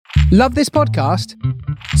Love this podcast?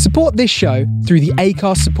 Support this show through the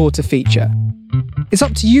Acast supporter feature. It's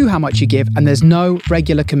up to you how much you give, and there's no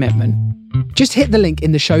regular commitment. Just hit the link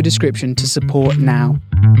in the show description to support now.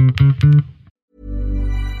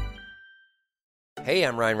 Hey,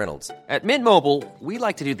 I'm Ryan Reynolds. At Mint Mobile, we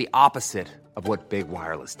like to do the opposite of what Big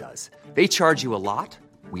Wireless does. They charge you a lot,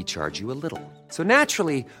 we charge you a little. So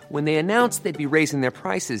naturally, when they announced they'd be raising their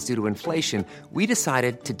prices due to inflation, we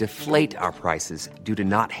decided to deflate our prices due to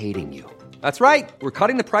not hating you. That's right. We're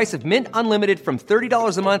cutting the price of Mint Unlimited from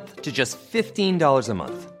 $30 a month to just $15 a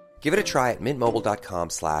month. Give it a try at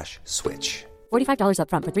mintmobile.com/switch. $45 up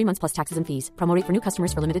front for 3 months plus taxes and fees. Promo rate for new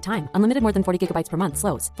customers for limited time. Unlimited more than 40 gigabytes per month.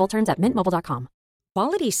 Slows full terms at mintmobile.com.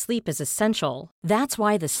 Quality sleep is essential. That's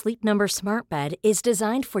why the Sleep Number Smart Bed is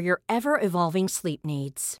designed for your ever-evolving sleep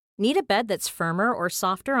needs. Need a bed that's firmer or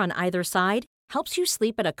softer on either side? Helps you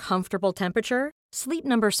sleep at a comfortable temperature? Sleep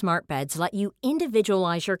Number Smart Beds let you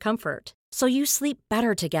individualize your comfort, so you sleep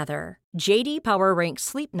better together. J.D. Power ranks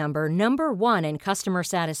Sleep Number number 1 in customer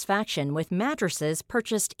satisfaction with mattresses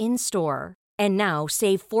purchased in-store. And now,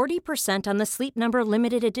 save 40% on the Sleep Number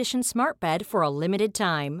Limited Edition Smart Bed for a limited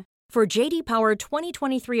time. For J.D. Power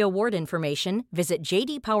 2023 award information, visit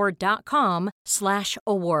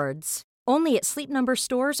jdpower.com/awards. Only at Sleep Number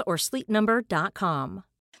stores or sleepnumber.com.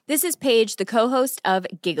 This is Paige, the co-host of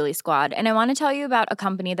Giggly Squad, and I want to tell you about a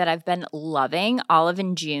company that I've been loving, Olive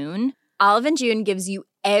 & June. Olive & June gives you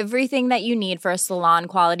everything that you need for a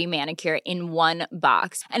salon-quality manicure in one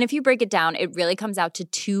box. And if you break it down, it really comes out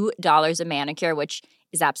to $2 a manicure, which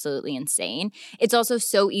is absolutely insane. It's also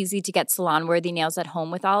so easy to get salon-worthy nails at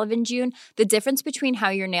home with Olive & June. The difference between how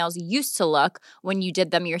your nails used to look when you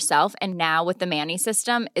did them yourself and now with the Mani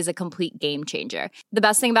system is a complete game changer. The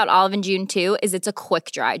best thing about Olive & June, too, is it's a quick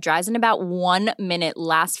dry. Dries in about 1 minute,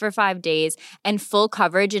 lasts for 5 days, and full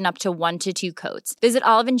coverage in up to 1 to 2 coats. Visit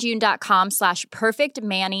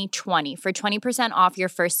oliveandjune.com/perfectmani20 for 20% off your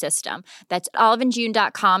first system. That's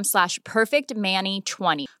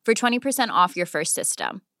oliveandjune.com/perfectmani20 for 20% off your first system.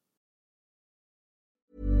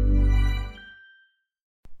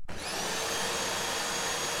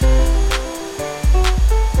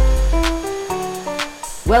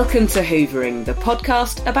 Welcome to Hoovering, the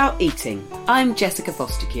podcast about eating. I'm Jessica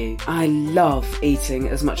Fostekew. I love eating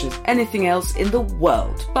as much as anything else in the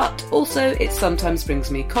world, but also it sometimes brings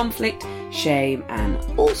me conflict, shame, and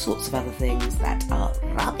all sorts of other things that are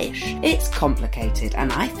rubbish. It's complicated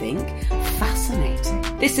and I think fascinating.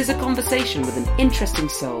 This is a conversation with an interesting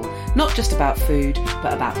soul, not just about food,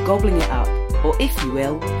 but about gobbling it up, or if you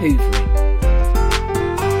will, hoovering.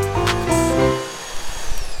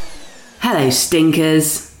 Hello,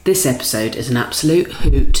 stinkers. This episode is an absolute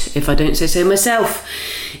hoot, if I don't say so myself.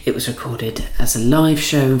 It was recorded as a live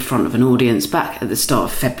show in front of an audience back at the start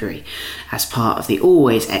of February as part of the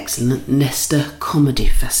always excellent Leicester Comedy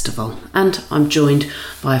Festival. And I'm joined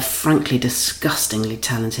by a frankly disgustingly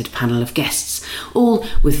talented panel of guests, all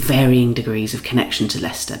with varying degrees of connection to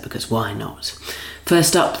Leicester, because why not?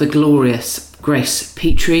 First up, the glorious Grace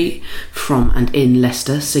Petrie from and in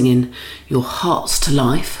Leicester, singing Your Heart's to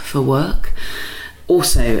Life for work.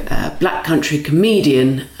 Also, black country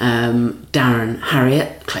comedian Darren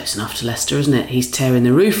Harriott, close enough to Leicester, isn't it? He's tearing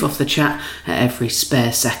the roof off the chat at every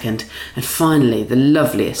spare second. And finally, the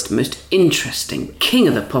loveliest, most interesting king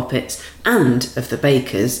of the poppets and of the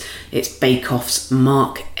bakers, it's Bake Off's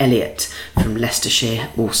Mark Elliott from Leicestershire,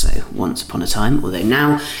 also once upon a time, although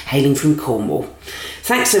now hailing from Cornwall.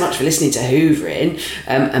 Thanks so much for listening to Hoovering.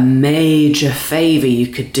 A major favour you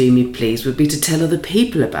could do me, please, would be to tell other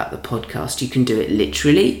people about the podcast. You can do it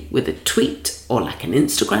literally with a tweet or like an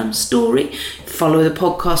Instagram story. Follow the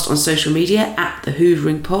podcast on social media at The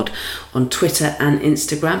Hoovering Pod on Twitter and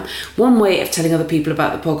Instagram. One way of telling other people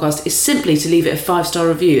about the podcast is simply to leave it a 5-star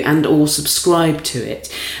review and or subscribe to it.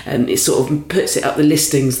 It sort of puts it up the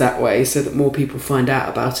listings that way so that more people find out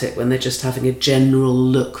about it when they're just having a general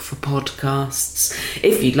look for podcasts.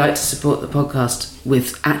 If you'd like to support the podcast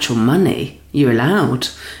with actual money, you're allowed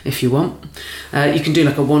if you want. You can do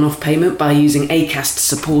like a one-off payment by using Acast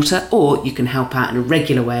Supporter, or you can help out in a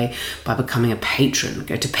regular way by becoming a patron.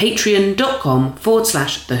 Go to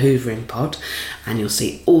patreon.com/The Hoovering Pod and you'll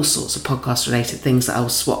see all sorts of podcast related things that I will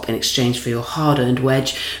swap in exchange for your hard-earned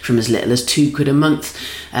wedge from as little as £2 a month.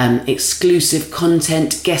 Exclusive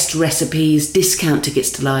content, guest recipes, discount tickets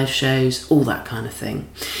to live shows, all that kind of thing.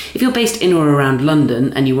 If you're based in or around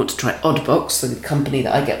London and you want to try Oddbox, then company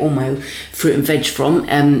that I get all my fruit and veg from.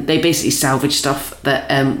 They basically salvage stuff that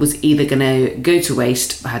was either going to go to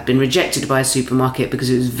waste, had been rejected by a supermarket because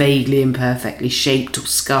it was vaguely imperfectly shaped or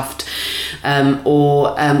scuffed,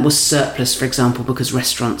 or was surplus, for example, because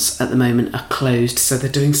restaurants at the moment are closed. So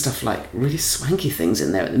they're doing stuff like really swanky things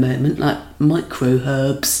in there at the moment, like micro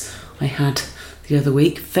herbs I had the other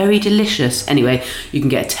week. Very delicious. Anyway, you can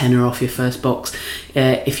get a tenner off your first box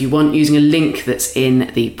if you want, using a link that's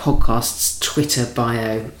in the podcast's Twitter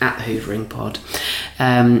bio at Hoovering Pod,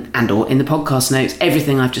 and or in the podcast notes.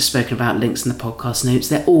 Everything I've just spoken about, links in the podcast notes.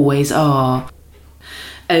 There always are.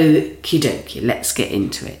 Okie dokie, let's get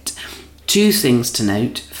into it. 2 things to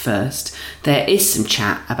note. First, there is some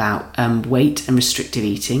chat about weight and restrictive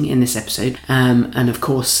eating in this episode, and of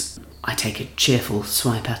course I take a cheerful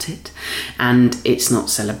swipe at it, and it's not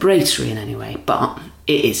celebratory in any way, but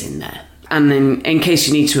it is in there. And in case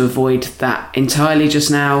you need to avoid that entirely just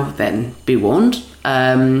now, then be warned.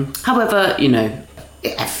 However,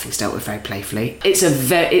 everything's dealt with very playfully.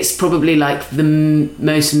 It's probably like the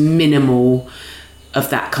most minimal of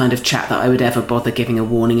that kind of chat that I would ever bother giving a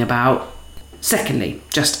warning about. Secondly,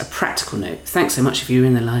 just a practical note. Thanks so much if you're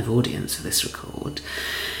in the live audience for this record.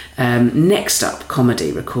 Next Up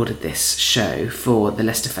Comedy recorded this show for the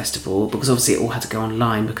Leicester Festival, because obviously it all had to go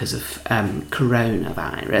online because of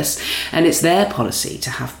coronavirus, and it's their policy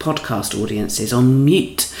to have podcast audiences on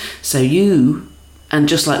mute, so you, and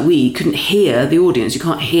just like we, couldn't hear the audience. You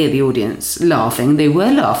can't hear the audience laughing. They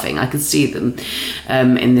were laughing. I could see them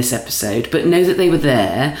in this episode, but know that they were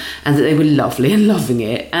there and that they were lovely and loving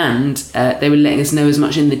it, and they were letting us know as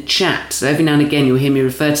much in the chat. So every now and again you'll hear me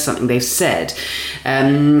refer to something they've said,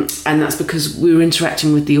 and that's because we were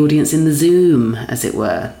interacting with the audience in the Zoom, as it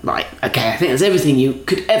were. Right, okay, I think that's everything you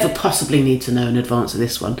could ever possibly need to know in advance of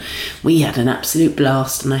this one. We had an absolute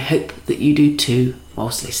blast, and I hope that you do too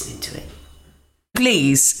whilst listening to it.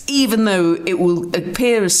 Please, even though it will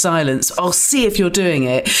appear as silence, I'll see if you're doing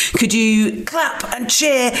it. Could you clap and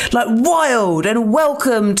cheer like wild, and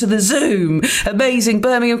welcome to the Zoom amazing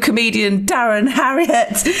Birmingham comedian Darren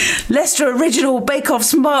Harriott, Leicester original Bake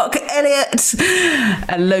Off's Mark Elliott,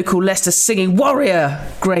 and local Leicester singing warrior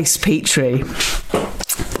Grace Petrie.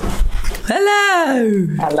 Hello.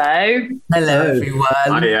 Hello. Hello,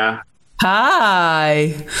 everyone. Hiya.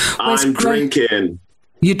 Hi. I'm drinking.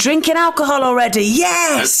 You're drinking alcohol already?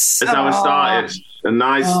 Yes! That's how it started. A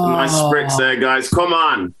nice spritz there, guys. Come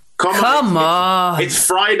on. It's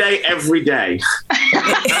Friday every day.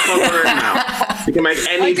 That's what we're in now. You can make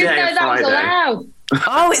any day a Friday.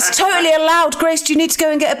 Oh, it's totally allowed. Grace, do you need to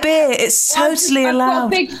go and get a beer? It's totally allowed.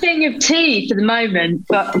 I've got a big thing of tea for the moment.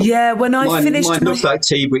 But yeah, when I finished... Mine looks like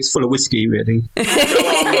tea, but it's full of whiskey, really.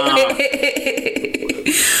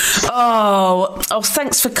 Oh,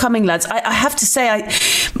 thanks for coming, lads. I have to say,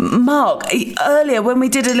 Mark, earlier when we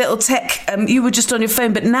did a little tech, you were just on your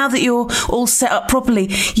phone, but now that you're all set up properly,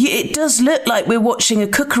 it does look like we're watching a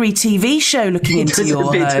cookery TV show looking into your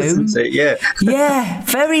home. Doesn't it? Yeah. Yeah,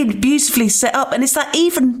 very beautifully set up. And is that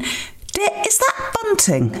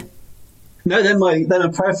bunting? No, they're my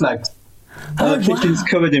prayer flags. Our kitchen's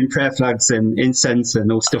covered in prayer flags and incense and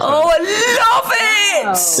all stuff. Oh, I love it!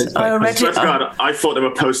 I I swear to God, I thought they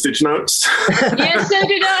were postage notes. Yes, so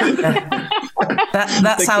did I.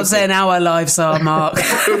 That's how zen our lives are, Mark.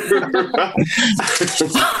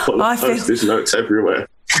 Postage notes everywhere.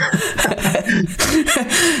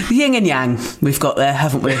 Yin and yang we've got there,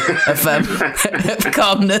 haven't we, of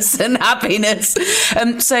calmness and happiness.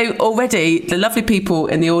 So already the lovely people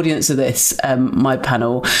in the audience of this my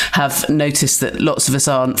panel have noticed that lots of us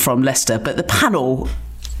aren't from Leicester, but the panel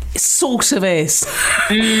sort of is.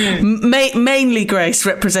 Mainly Grace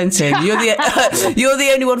representing. You're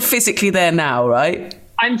the only one physically there now, right?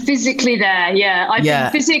 I'm physically there, yeah. I've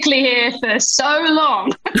been physically here for so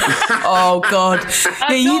long. Oh, God.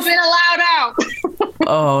 I've not been allowed out.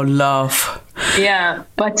 Oh, love. Yeah,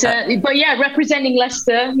 but yeah, representing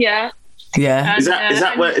Leicester, yeah. Yeah. Is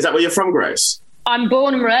that where you're from, Grace? I'm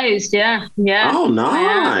born and raised, yeah. Oh,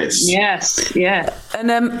 nice. Yes, yeah.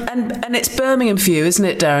 And it's Birmingham for you, isn't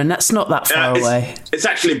it, Darren? That's not that far away. It's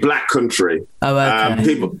actually Black Country. Oh, okay.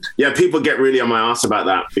 People get really on my ass about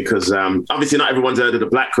that because obviously not everyone's heard of the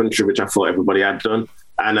Black Country, which I thought everybody had done.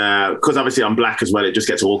 And because obviously I'm black as well, it just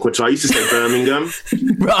gets awkward. So I used to say Birmingham,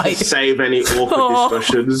 right? To save any awkward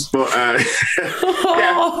discussions. But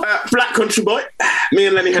Black Country boy, me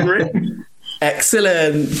and Lenny Henry.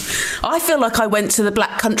 Excellent. I feel like I went to the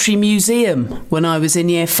Black Country Museum when I was in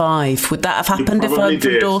year 5. Would that have happened if I'm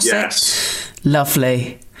from Dorset? Yes.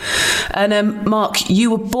 Lovely. And Mark,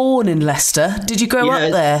 you were born in Leicester. Did you grow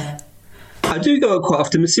up there? I do go quite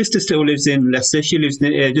often. My sister still lives in Leicester. She lives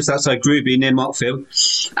just outside Groby, near Markfield.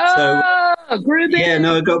 Groby. Yeah,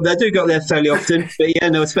 no, I do go there fairly often. But yeah,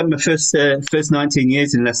 no, I spent my first 19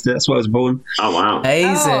 years in Leicester. That's where I was born. Oh, wow.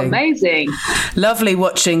 Amazing. Lovely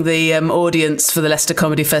watching the audience for the Leicester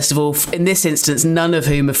Comedy Festival. In this instance, none of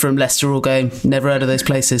whom are from Leicester, all going, never heard of those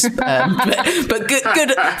places. But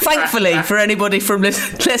good, thankfully, for anybody from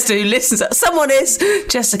Leicester who listens. Someone is.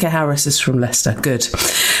 Jessica Harris is from Leicester. Good.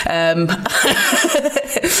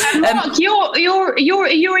 Mark,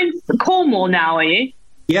 you're in Cornwall now, are you?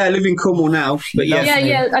 Yeah, I live in Cornwall now. But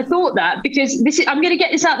yeah, I thought that because I'm going to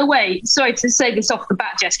get this out of the way. Sorry to say this off the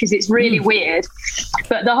bat, Jess, because it's really weird.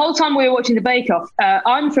 But the whole time we were watching the Bake Off,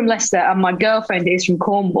 I'm from Leicester and my girlfriend is from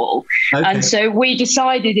Cornwall. Okay. And so we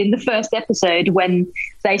decided in the first episode when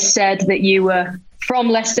they said that you were from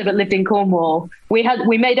Leicester but lived in Cornwall, we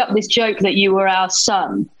made up this joke that you were our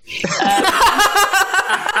son.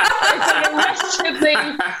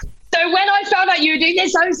 So when I found out you were doing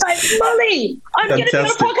this, I was like, Molly, I'm going to do a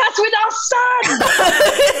podcast with our son.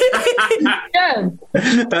 Yeah.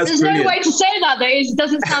 There's brilliant. No way to say that it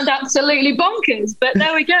doesn't sound absolutely bonkers, but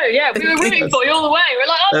there we go. Yeah, we were rooting for you all the way. We're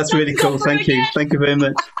like, that's really cool. Thank you. Thank you very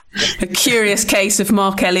much. A curious case of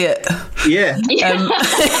Mark Elliott. Yeah.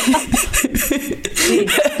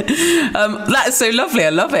 That's so lovely. I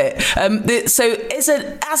love it. So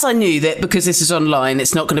as I knew that because this is online,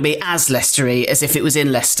 it's not going to be as Leicestery as if it was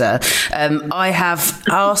in Leicester. I have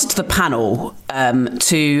asked the panel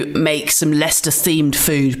to make some Leicester-themed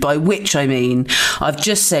food, by which I mean I've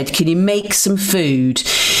just said, can you make some food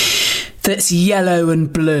that's yellow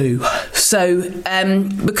and blue? So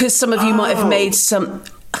because some of you might have made some...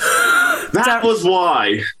 That was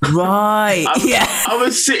why. Right. I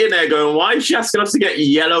was sitting there going, why is she asking us to get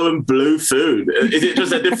yellow and blue food? Is it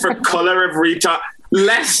just a different colour every time?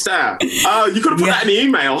 Leicester. Oh, you could have put that in the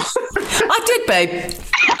email. I did, babe.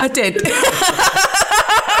 I did.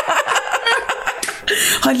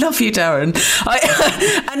 I love you, Darren.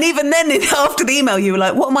 And even then, after the email, you were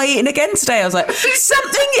like, what am I eating again today? I was like,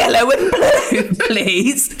 something yellow and blue,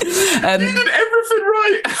 please. You did everything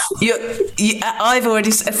right.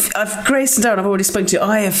 Grace and Darren, I've already spoken to you.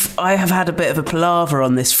 I have had a bit of a palaver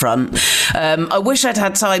on this front. I wish I'd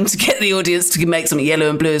had time to get the audience to make something yellow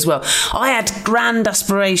and blue as well. I had grand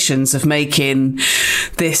aspirations of making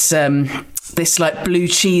this like blue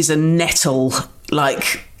cheese and nettle,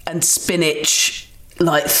 and spinach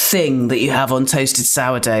thing that you have on toasted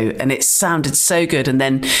sourdough, and it sounded so good. And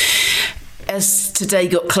then as today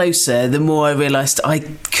got closer, the more I realised I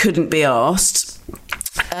couldn't be arsed.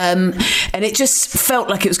 And it just felt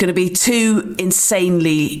like it was going to be too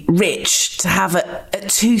insanely rich to have at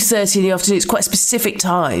 2:30 in the afternoon. It's quite a specific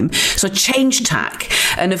time. So I changed tack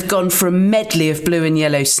and have gone for a medley of blue and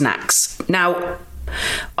yellow snacks. Now,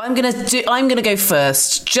 I'm gonna go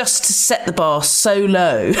first, just to set the bar so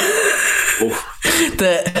low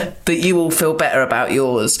that you all feel better about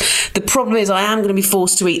yours. The problem is I am going to be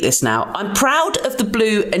forced to eat this now. I'm proud of the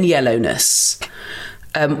blue and yellowness.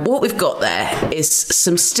 What we've got there is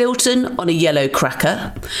some Stilton on a yellow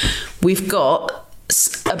cracker. We've got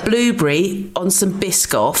a blueberry on some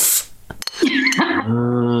Biscoff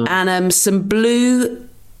and some blue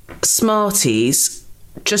Smarties.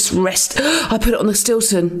 Just rest. I put it on the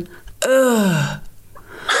Stilton. Ugh.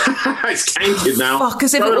 It's tainted now. Fuck,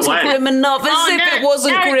 as if it wasn't grim enough. It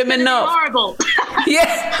wasn't grim enough. Horrible.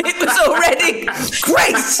 Yeah, it was already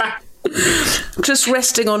great. Just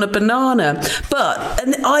resting on a banana. But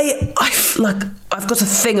I've got a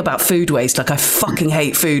thing about food waste. I fucking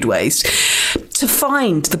hate food waste. To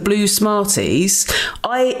find the blue Smarties,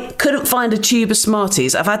 I couldn't find a tube of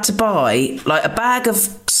Smarties. I've had to buy a bag of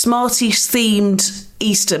Smarties themed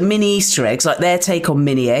mini Easter eggs, like their take on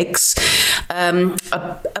mini eggs,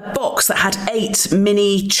 a box that had 8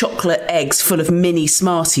 mini chocolate eggs full of mini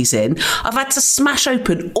Smarties in. I've had to smash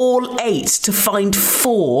open all 8 to find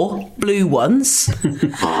 4 blue ones.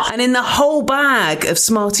 And in the whole bag of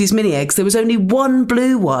Smarties mini eggs, there was only 1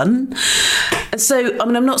 blue one. And so,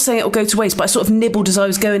 I'm not saying it'll go to waste, but I sort of nibbled as I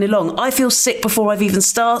was going along. I feel sick before I've even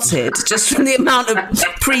started, just from the amount of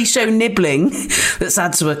pre-show nibbling that's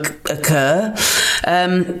had to occur.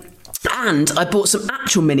 And I bought some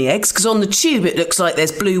actual mini eggs, because on the tube it looks like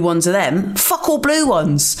there's blue ones of them. Fuck all blue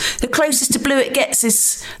ones. The closest to blue it gets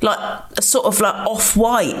is a sort of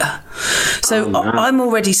off-white. So I'm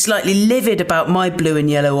already slightly livid about my blue and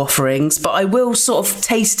yellow offerings, but I will sort of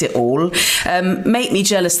taste it all. Make me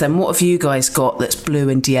jealous then. What have you guys got that's blue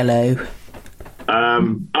and yellow?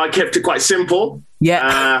 I kept it quite simple.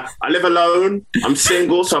 Yeah. I live alone. I'm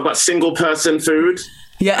single, so I've got single person food.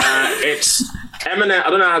 Yeah. It's M&M. I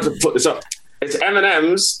don't know how to put this up. It's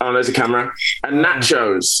M&M's. Oh, there's a camera. And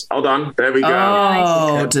nachos. Hold on. There we go.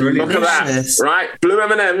 Oh, delicious. Look at that. Right? Blue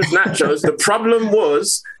M&M's, nachos. The problem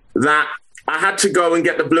was that I had to go and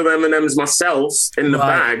get the blue M&M's myself in the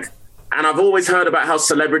bag. And I've always heard about how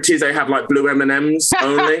celebrities, they have like blue M&M's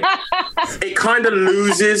only. It kind of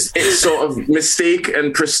loses its sort of mystique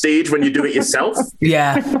and prestige when you do it yourself.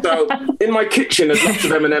 Yeah. So in my kitchen, there's lots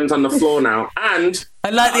of M&M's on the floor now. And I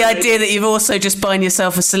like the idea that you've also just buying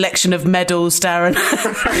yourself a selection of medals, Darren.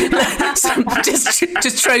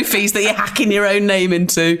 just trophies that you're hacking your own name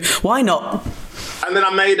into. Why not? And then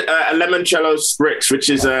I made a limoncello spritz, which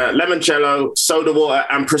is limoncello, soda water,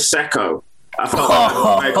 and Prosecco. I felt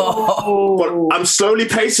but I'm slowly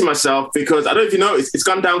pacing myself because I don't know if you noticed, it's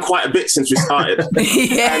gone down quite a bit since we started.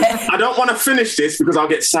 Yeah. And I don't want to finish this because I'll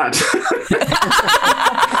get sad.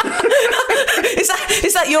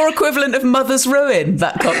 Is that your equivalent of Mother's Ruin,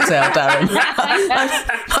 that cocktail, Darren?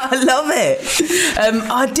 I love it.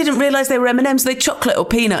 I didn't realise they were M&M's. Are they chocolate or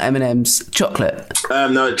peanut M&M's? Chocolate.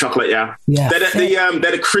 No, chocolate, yeah. They're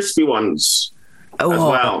the crispy ones. As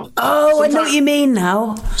well. I know what you mean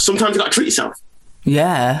now. Sometimes you got to treat yourself.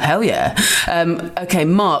 Yeah, hell yeah. Okay,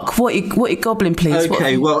 Mark, what you gobbling, please?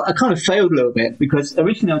 Okay, well, I kind of failed a little bit because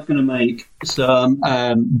originally I was going to make some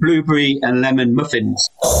blueberry and lemon muffins,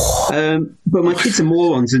 but my kids are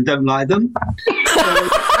morons and don't like them.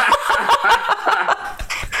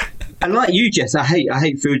 And like you, Jess, I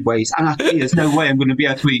hate food waste, and there's no way I'm going to be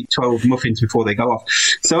able to eat 12 muffins before they go off.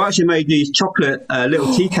 So I actually made these chocolate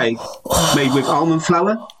little tea cakes made with almond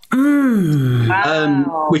flour.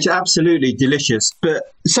 Which are absolutely delicious. But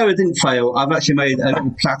so it didn't fail. I've actually made a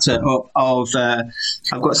little platter of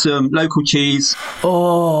I've got some local cheese.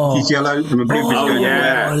 Cheese yellow, and my blueberries going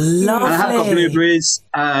there. Lovely. And I have got blueberries,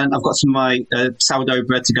 and I've got some of my sourdough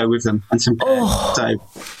bread to go with them, and some pear.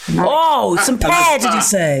 Some pear, did you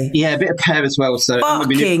say? Yeah, a bit of pear as well. So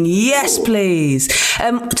fucking yes, please.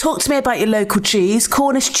 Talk to me about your local cheese,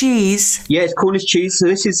 Cornish cheese. Yeah, it's Cornish cheese. So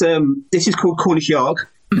this is called Cornish Yarg.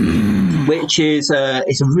 Which is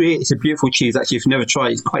it's a beautiful cheese. Actually, if you've never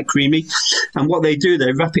tried it, it's quite creamy. And what they do,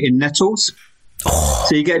 they wrap it in nettles.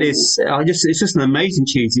 So you get this. It's just an amazing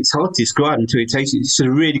cheese. It's hard to describe until you taste it. It's a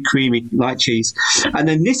really creamy, light cheese. And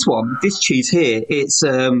then this cheese here, it's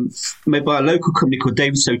made by a local company called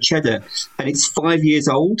Davidstow Cheddar, and it's 5 years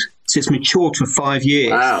old. So it's matured for 5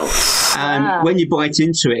 years. Wow. And when you bite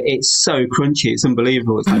into it, it's so crunchy. It's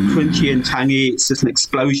unbelievable. It's like crunchy and tangy. It's just an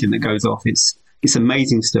explosion that goes off. It's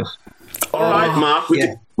amazing stuff. All right, Mark.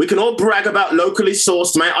 We can all brag about locally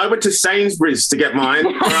sourced, mate. I went to Sainsbury's to get mine.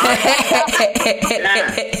 All right?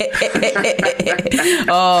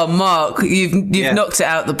 Oh, Mark, you've knocked it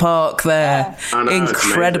out the park there. I know,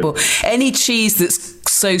 incredible. Any cheese that's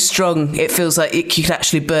so strong, it feels like it could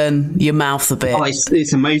actually burn your mouth a bit. Oh,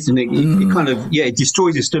 it's amazing. It kind of it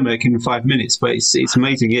destroys your stomach in 5 minutes, but it's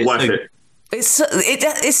amazing. Yeah, worth it.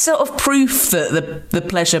 It's sort of proof that the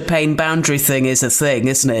pleasure-pain boundary thing is a thing,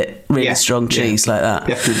 isn't it? Really strong cheese like that.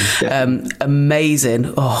 Definitely.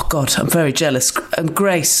 Amazing. Oh, God, I'm very jealous. And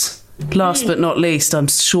Grace, last but not least, I'm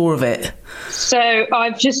sure of it. So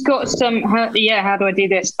I've just got some... how do I do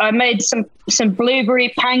this? I made some blueberry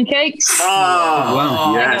pancakes. Oh,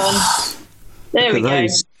 wow. Yes. There we go.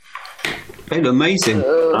 They look amazing.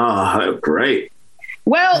 Oh, they look great.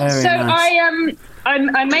 Well, very nice.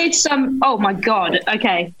 I made some. Oh my god!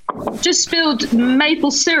 Okay, just spilled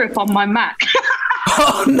maple syrup on my Mac.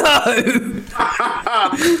 Oh no! Can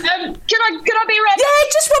I be ready? Yeah,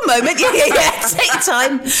 just one moment. Yeah. Take your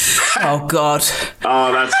time. Oh god.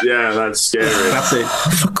 Oh, that's scary. That's it.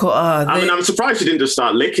 I'm surprised you didn't just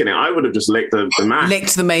start licking it. I would have just licked the Mac.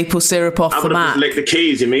 Licked the maple syrup off the Mac. I would have just licked the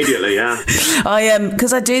keys immediately. Yeah.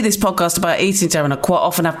 Because I do this podcast about eating, Darren. I quite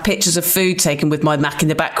often have pictures of food taken with my Mac in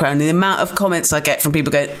the background. And the amount of comments I get from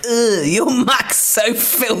people going, "Ugh, your Mac's so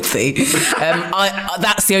filthy."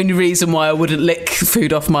 That's the only reason why I wouldn't lick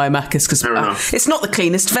food off my Mac, is because it's not the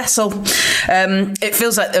cleanest vessel. It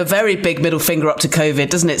feels like a very big middle finger up to COVID,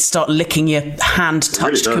 doesn't it? Start licking your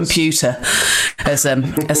hand-touched computer as a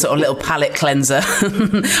sort of little palate cleanser.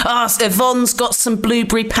 Yvonne's got some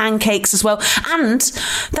blueberry pancakes as well, and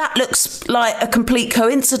that looks like a complete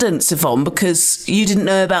coincidence, Yvonne, because you didn't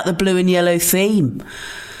know about the blue and yellow theme,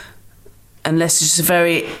 unless you're just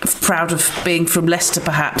very proud of being from Leicester,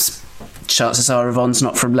 perhaps. Chances are Yvonne's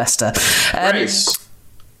not from Leicester. Grace,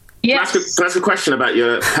 yes. Can I ask a question about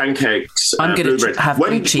your pancakes? I'm going to have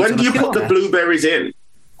when do you put the blueberries in?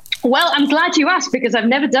 Well, I'm glad you asked because I've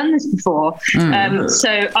never done this before.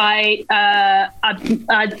 So I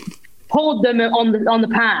poured them on the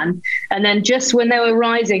pan, And then just when they were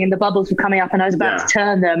rising and the bubbles were coming up and I was about to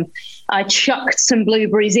turn them, I chucked some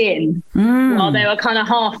blueberries in while they were kind of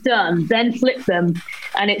half done, then flipped them.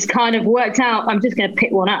 And it's kind of worked out. I'm just going to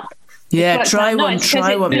pick one up. Yeah, try one. They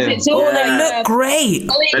look great.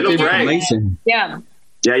 They look great. Amazing. Yeah.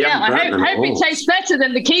 I hope it tastes better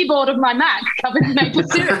than the keyboard of my Mac covered in maple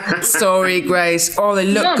syrup. Sorry, Grace. Oh, they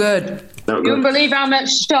look good. You wouldn't believe how much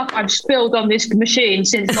stuff I've spilled on this machine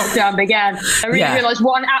since lockdown began. I really realised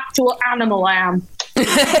what an actual animal I am.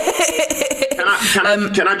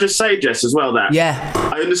 Can I just say, Jess, as well, that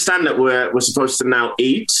I understand that we're supposed to now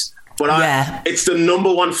eat, but it's the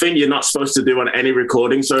number one thing you're not supposed to do on any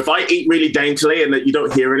recording. So if I eat really daintily and that you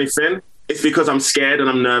don't hear anything, it's because I'm scared and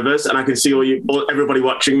I'm nervous and I can see everybody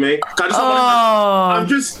watching me. I'm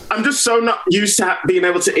just so not used to being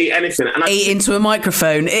able to eat anything. And eat into a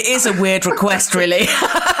microphone. It is a weird request, really.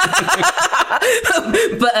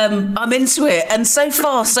 But I'm into it, and so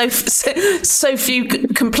far, so few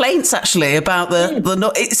complaints actually about the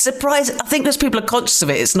not. It's surprising. I think those people are conscious of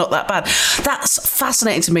it. It's not that bad. That's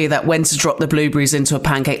fascinating to me. That when to drop the blueberries into a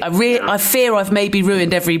pancake. I fear I've maybe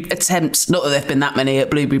ruined every attempt. Not that there've been that many at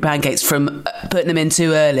blueberry pancakes from putting them in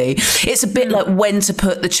too early. It's a bit like when to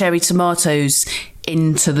put the cherry tomatoes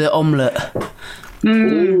into the omelette.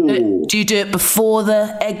 Do you do it before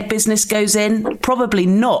the egg business goes in? Probably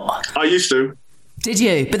not. I used to. Did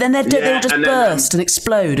you? But then they'll just burst and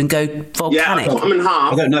explode and go volcanic. Yeah, I put them in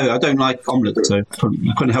half. I don't know. I don't like omelette, so I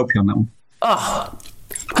couldn't help you on that one. Oh,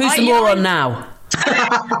 who's the moron now?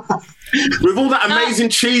 With all that amazing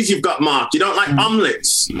cheese you've got, Mark, you don't like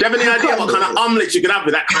omelettes. Do you have any idea what kind of omelettes you can have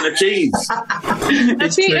with that kind of cheese?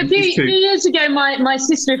 A few years ago, my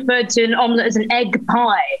sister referred to an omelette as an egg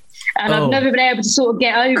pie. And I've never been able to sort of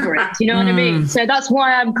get over it. You know what I mean? So that's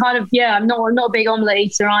why I'm kind of, I'm not a big omelette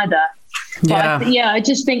eater either. But I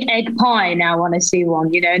just think egg pie now when I see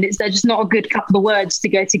one, and they're just not a good couple of words to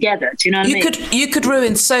go together. Do you know what I mean? You could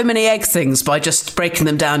ruin so many egg things by just breaking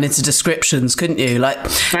them down into descriptions, couldn't you? Like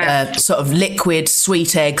sort of liquid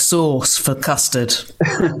sweet egg sauce for custard.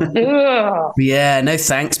 Yeah, no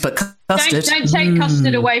thanks, but custard. Don't take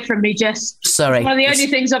custard away from me, Jess. Sorry. It's one of the only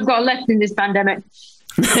things I've got left in this pandemic.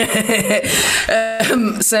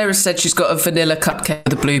 Sarah said she's got a vanilla cupcake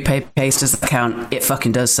with a blue paper paste. Does that count? It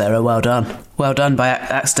fucking does, Sarah. Well done by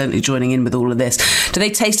accidentally joining in with all of this. Do they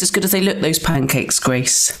taste as good as they look, those pancakes,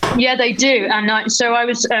 Grace? Yeah, they do. And so I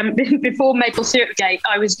was before Maple Syrup Gate,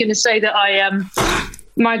 I was going to say that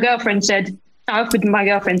my girlfriend said I offered my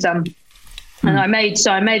girlfriend some. And I made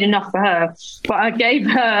enough for her, but I gave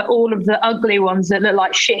her all of the ugly ones that look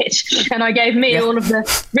like shit, and I gave me all of the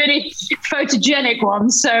really photogenic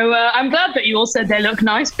ones. So I'm glad that you all said they look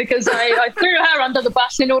nice, because I threw her under the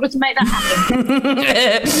bus in order to make that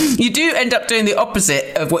happen. You do end up doing the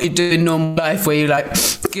opposite of what you do in normal life, where you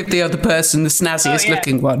give the other person the snazziest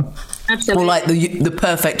looking one. Absolutely. Or like the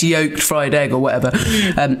perfect yolked fried egg or whatever.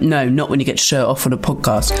 No, not when you get to show it off on a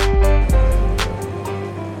podcast.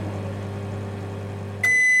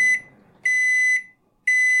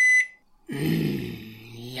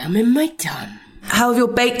 Yum in my tongue. How have your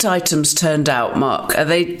baked items turned out, Mark? Are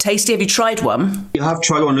they tasty? Have you tried one? Yeah, I have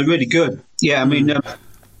tried one. They're really good. Yeah, I mean... Are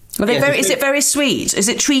they is it very sweet? Is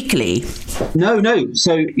it treacly? No.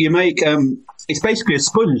 So you make... it's basically a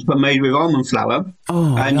sponge, but made with almond flour.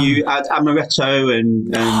 You add amaretto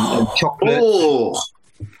and chocolate. Oh!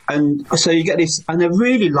 And so you get this, and they're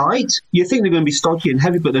really light. You think they're going to be stodgy and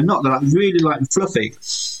heavy, but they're not. They're really light and fluffy.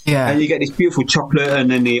 Yeah. And you get this beautiful chocolate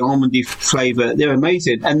and then the almondy flavour. They're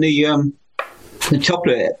amazing. And the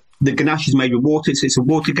chocolate, the ganache is made with water. It's a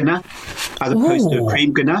water ganache as opposed to a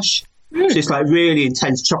cream ganache. So it's really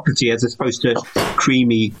intense chocolatey as opposed to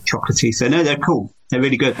creamy chocolatey. So no, they're cool. They're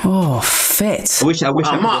really good. Oh, fit. I wish.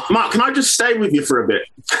 Mark, can I just stay with you for a bit?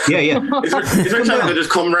 Yeah. Is there a chance to just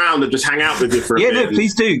come round and just hang out with you for a bit? Yeah, no,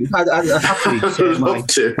 please do. I'd happily. I'd love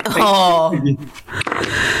to. Oh.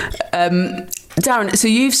 Darren, so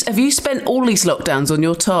have you spent all these lockdowns on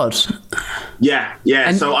your Todd? Yeah.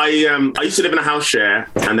 And so I used to live in a house share,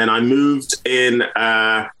 and then I moved in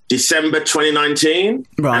December 2019,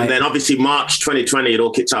 right? And then obviously March 2020 it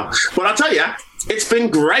all kicked off. But I'll tell you, it's been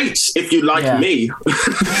great if you like me.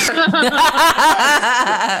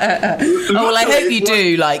 Well, I hope you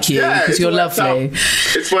do like you, because you're lovely.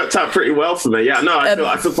 It's worked out pretty well for me. Yeah, no,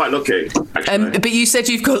 I feel quite lucky. But you said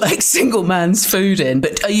you've got single man's food in.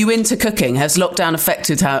 But are you into cooking? Has lockdown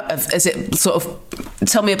affected has it sort of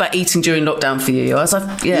Tell me about eating during lockdown for you.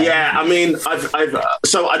 Yeah, I mean,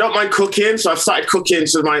 so I don't mind cooking. So I've started cooking.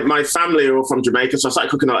 So my family are all from Jamaica, so I started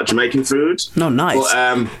cooking a lot of Jamaican food. Oh, nice.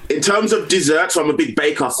 But, in terms of dessert, so I'm a big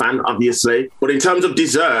Bake Off fan, obviously. But in terms of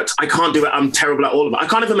dessert, I can't do it. I'm terrible at all of it. I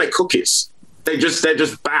can't even make cookies. They're just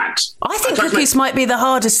bad. I think cookies might be the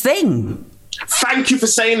hardest thing. Thank you for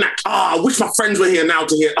saying that. I wish my friends were here now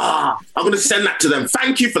to hear. I'm going to send that to them.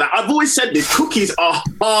 Thank you for that. I've always said this. Cookies are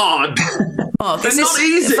hard. They're not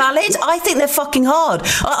easy. Valid? I think they're fucking hard.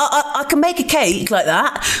 I can make a cake like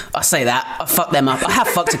that. I say that. I fuck them up. I have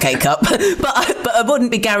fucked a cake up. but I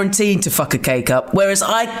wouldn't be guaranteed to fuck a cake up. Whereas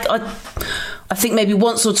I think maybe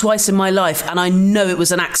once or twice in my life, and I know it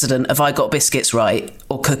was an accident if I got biscuits right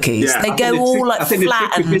or cookies. Yeah. They go all like flat. I think the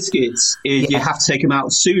trick with biscuits is you have to take them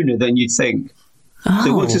out sooner than you think. Oh.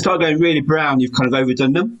 So once they start going really brown, you've kind of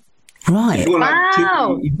overdone them. Right. You've got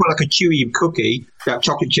like a chewy cookie, that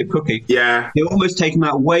chocolate chip cookie. Yeah. You almost take them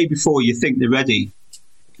out way before you think they're ready.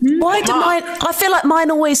 Why do mine? I feel like mine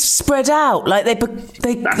always spread out, like they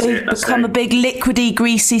become a big liquidy,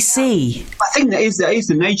 greasy sea. I think that is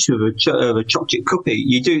the nature of a chocolate cookie.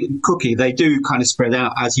 They do kind of spread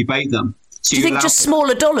out as you bake them. So do you think just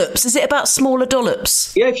smaller dollops? Is it about smaller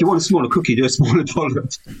dollops? Yeah, if you want a smaller cookie, do a smaller dollop.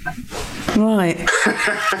 Right.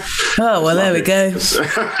 Oh, well, there we go.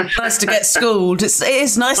 Nice to get schooled. It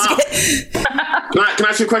is nice to get... Can I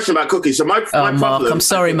ask you a question about cookies? So my problem... Mark, I'm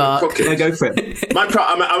sorry, Mark. Yeah, go for it.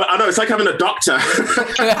 I know, it's like having a doctor.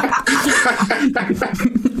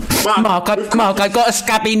 Mark, I've got a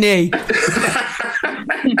scabby knee.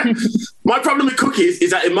 My problem with cookies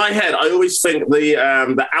is that in my head, I always think the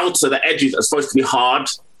edges are supposed to be hard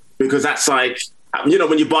because that's like,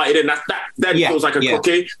 when you bite it in, that feels like a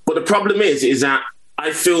cookie. But the problem is that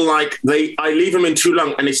I feel like I leave them in too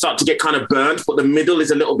long and they start to get kind of burnt, but the middle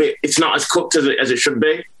is a little bit, it's not as cooked as it should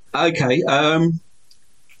be. Okay.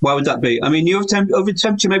 Why would that be? I mean, your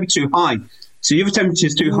temperature may be too high. So your temperature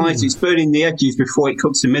is too high, so it's burning the edges before it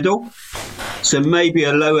cooks the middle. So maybe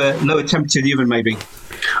a lower temperature of the oven, maybe.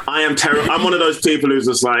 I am terrible. I'm one of those people who's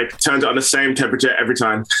just like turns it on the same temperature every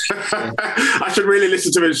time. I should really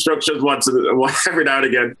listen to instructions once every now and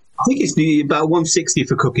again. I think it's about 160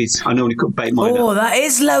 for cookies. I normally bake mine. Oh, that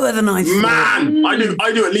is lower than I thought. Man, I do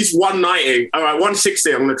at least 190. All right,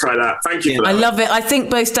 160. I'm going to try that. Thank you for that. I love it. I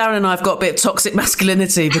think both Darren and I have got a bit of toxic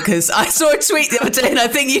masculinity because I saw a tweet the other day and I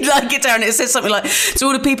think you'd like it, Darren. It says something like, to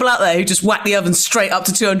all the people out there who just whack the oven straight up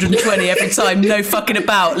to 220 every time, no fucking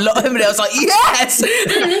about. And I was like, yes!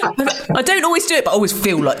 I don't always do it, but I always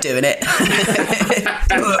feel like doing it.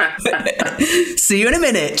 See you in a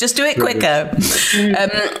minute. Just do it quicker.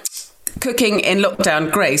 Cooking in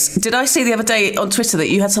lockdown. Grace, did I see the other day on Twitter that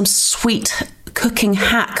you had some sweet cooking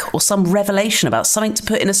hack or some revelation about something to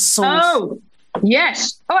put in a sauce? Oh,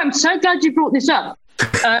 yes. Oh, I'm so glad you brought this up.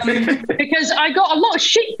 Because I got a lot of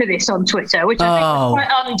shit for this on Twitter, which I think was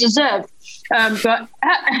quite undeserved. But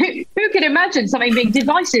who can imagine something being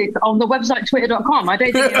divisive on the website twitter.com? I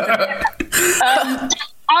don't think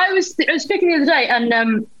I was speaking the other day and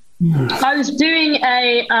I was doing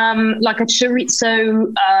a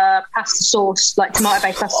chorizo pasta sauce, like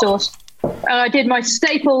tomato-based pasta sauce. And I did my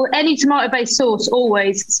staple, any tomato-based sauce,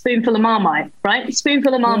 always spoonful of Marmite, right?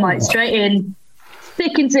 Spoonful of Marmite straight in,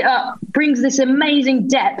 thickens it up, brings this amazing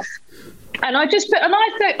depth. And I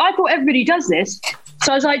thought everybody does this.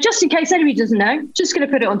 So I was like, just in case anybody doesn't know, just going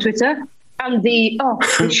to put it on Twitter. And the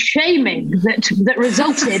shaming that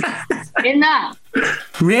resulted in that.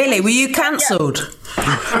 Really? Were you cancelled?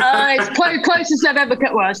 It's closest I've ever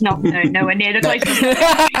cut. Well, it's not nowhere near the closest.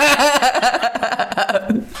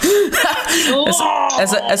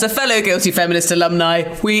 As a fellow Guilty Feminist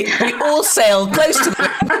alumni, we all sail close to them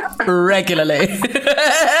regularly.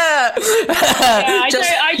 I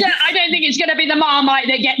don't think it's going to be the Marmite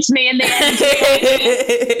that gets me in the end.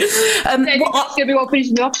 It's going to be what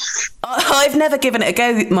finishes me off. I've never given it a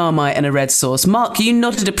go, Marmite and a red sauce. Mark, you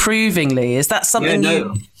nodded approvingly. Is that something I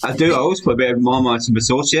do. I always put a bit of Marmite in my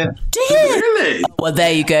sauce, yeah. Do you? Really? Well,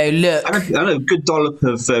 there you go. Look. I know a good dollop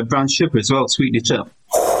of brown sugar as well, sweeten it up.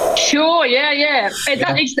 Sure, yeah.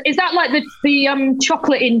 Is that like the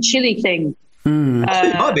chocolate in chili thing?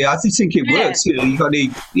 It might be. I just think it works. You know, you got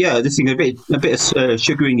this thing a bit of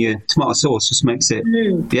sugar in your tomato sauce just makes it.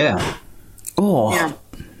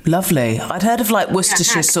 Lovely. I'd heard of like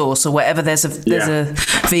Worcestershire sauce or whatever. There's a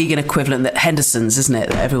vegan equivalent that Henderson's, isn't it?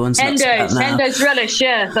 That everyone's Hendo's relish.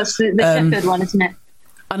 Yeah, that's the Shepherd one, isn't it?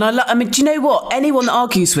 And I mean, do you know what? Anyone that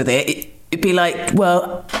argues with it'd be like,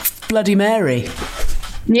 well, Bloody Mary.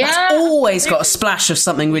 Yeah. That's always got a splash of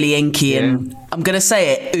something really inky and, I'm going to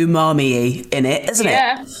say it, umami-y in it, isn't it?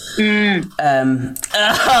 Yeah.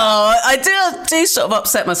 I do sort of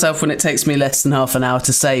upset myself when it takes me less than half an hour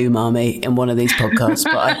to say umami in one of these podcasts,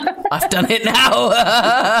 but I've done it now.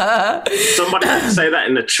 Somebody had to say that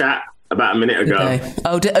in the chat about a minute ago. Okay.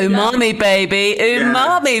 Oh, umami baby,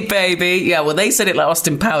 umami baby. Yeah, well, they said it like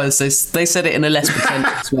Austin Powers, so they said it in a less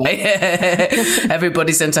pretentious way.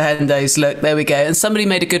 Everybody's into hendos. Look, there we go. And somebody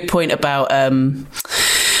made a good point about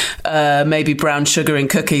maybe brown sugar in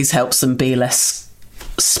cookies helps them be less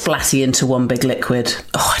splatty into one big liquid.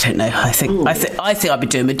 Oh, I don't know. I think I'd be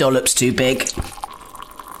doing my dollops too big.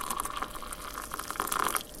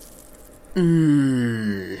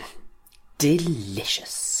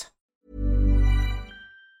 Delicious.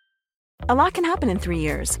 A lot can happen in 3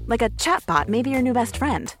 years, like a chatbot may be your new best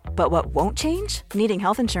friend. But what won't change? Needing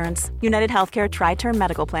health insurance. United Healthcare Tri-Term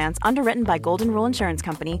Medical Plans, underwritten by Golden Rule Insurance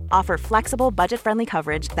Company, offer flexible, budget-friendly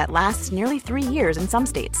coverage that lasts nearly 3 years in some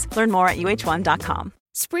states. Learn more at uh1.com.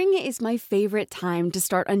 Spring is my favorite time to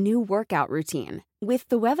start a new workout routine. With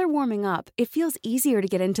the weather warming up, it feels easier to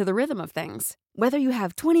get into the rhythm of things. Whether you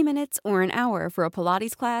have 20 minutes or an hour for a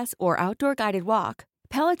Pilates class or outdoor guided walk,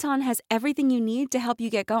 Peloton has everything you need to help you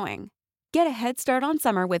get going. Get a head start on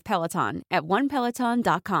summer with Peloton at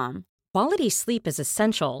onepeloton.com. Quality sleep is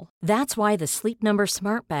essential. That's why the Sleep Number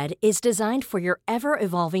Smart Bed is designed for your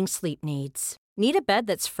ever-evolving sleep needs. Need a bed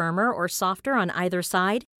that's firmer or softer on either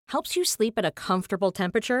side? Helps you sleep at a comfortable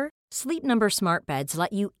temperature? Sleep Number Smart Beds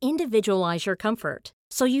let you individualize your comfort,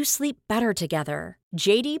 so you sleep better together.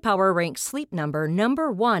 J.D. Power ranks Sleep Number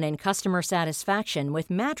 #1 in customer satisfaction with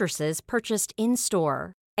mattresses purchased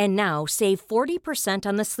in-store. And now, save 40%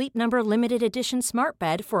 on the Sleep Number Limited Edition Smart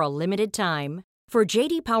Bed for a limited time. For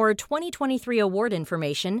J.D. Power 2023 award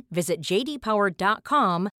information, visit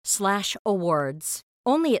jdpower.com/awards.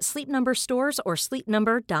 Only at Sleep Number stores or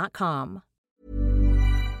sleepnumber.com.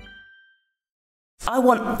 I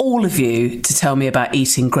want all of you to tell me about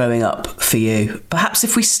eating growing up for you. Perhaps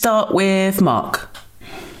if we start with Mark.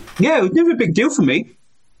 Yeah, it was never a big deal for me.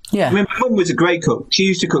 Yeah. I mean, my mum was a great cook. She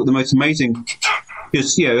used to cook the most amazing,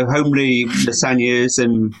 just, homely lasagnas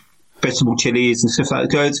and vegetable chilies and stuff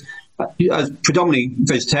like that. I was predominantly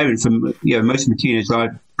vegetarian for most of my teenage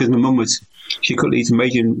life because my mum she cooked these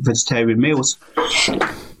amazing vegetarian meals.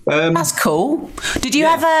 That's cool. Did you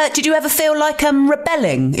ever feel like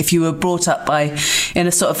rebelling if you were brought up in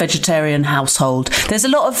a sort of vegetarian household? There's a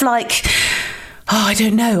lot of I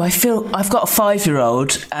don't know. I feel I've got a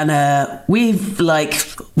 5-year-old, and we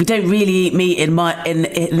don't really eat meat in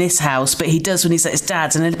this house, but he does when he's at his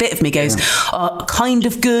dad's, and a bit of me goes, kind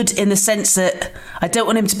of good in the sense that I don't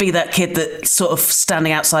want him to be that kid that's sort of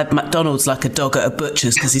standing outside McDonald's like a dog at a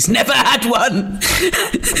butcher's because he's never had one.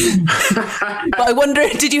 But I wonder,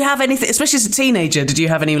 did you have anything, especially as a teenager? Did you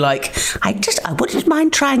have any I wouldn't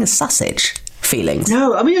mind trying a sausage feelings?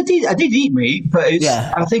 No, I mean, I did eat meat, but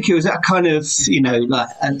I think it was that kind of,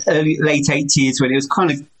 late 80s when it was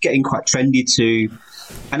kind of getting quite trendy to,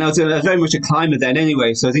 and I was very much a climber then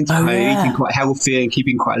anyway, so I was into eating quite healthy and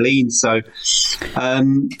keeping quite lean. So,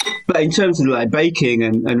 but in terms of baking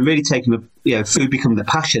and really taking food becoming the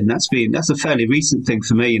passion, that's a fairly recent thing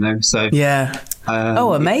for me, So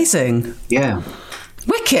amazing. Yeah,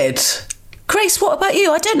 wicked. Grace, what about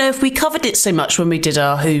you? I don't know if we covered it so much when we did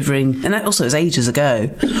our hoovering, and that also was ages ago.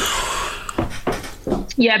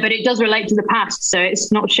 Yeah, but it does relate to the past, so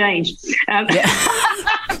it's not changed. No,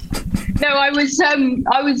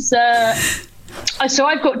 so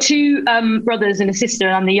I've got 2 brothers and a sister,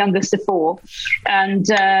 and I'm the youngest of 4. And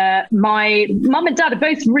my mum and dad are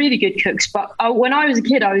both really good cooks, but when I was a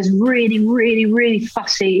kid, I was really, really, really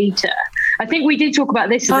fussy eater. I think we did talk about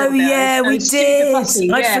this a little bit. Yeah, we did.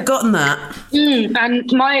 I'd forgotten that.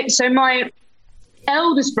 And my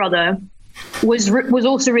eldest brother was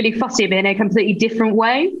also really fussy, but in a completely different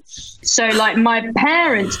way. So my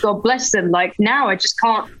parents, God bless them, now I just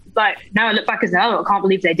can't, now I look back as an adult, I can't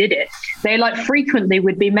believe they did it. They frequently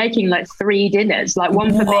would be making 3 dinners,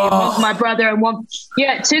 one for me, one for my brother, and one.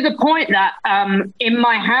 Yeah, to the point that in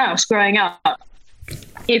my house growing up,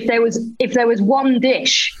 if there was one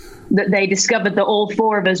dish that they discovered that all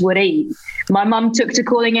 4 of us would eat, my mum took to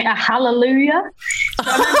calling it a hallelujah. So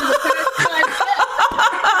I remember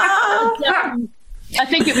the first time, I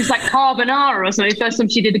think it was carbonara or something. The first time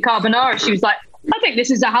she did a carbonara, she was like, I think this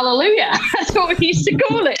is a hallelujah. That's what we used to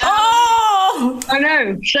call it. Oh, I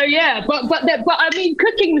know. So yeah, but I mean,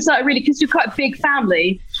 cooking was really, because you're quite a big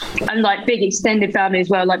family and big extended family as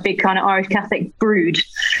well, big kind of Irish Catholic brood.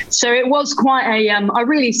 So it was quite a. I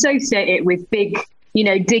really associate it with big,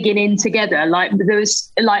 digging in together. There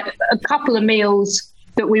was a couple of meals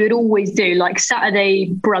that we would always do, like Saturday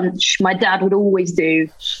brunch, my dad would always do.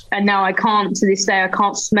 And now I can't, to this day, I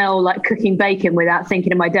can't smell like cooking bacon without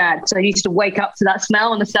thinking of my dad. So I used to wake up to that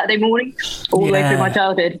smell on a Saturday morning all the way through my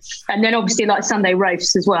childhood. And then obviously like Sunday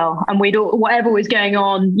roasts as well. And we'd all, whatever was going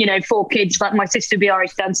on, 4 kids, like my sister would be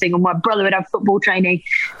Irish dancing or my brother would have football training.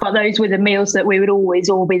 But those were the meals that we would always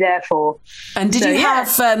all be there for. And did you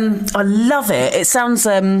have, I love it. It sounds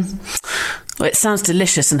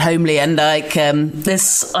delicious and homely, and like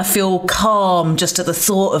I feel calm just at the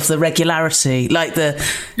thought of the regularity, like I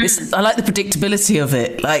like the predictability of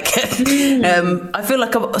it. Like I feel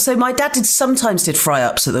like so my dad sometimes did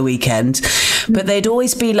fry-ups at the weekend, but they'd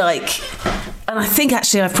always be like, and I think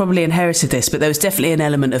actually I've probably inherited this, but there was definitely an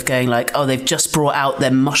element of going like, oh, they've just brought out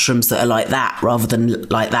them mushrooms that are like that rather than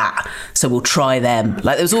like that, so we'll try them.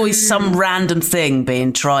 Like there was always some random thing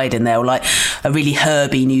being tried in there, or like a really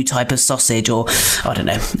herby new type of sausage, or I don't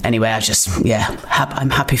know. Anyway, I just I'm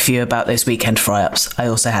happy for you about those weekend fry-ups. I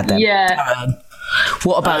also had them.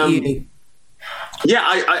 What about you? Yeah,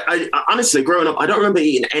 I honestly, growing up, I don't remember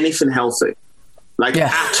eating anything healthy,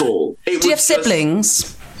 at all. Do you have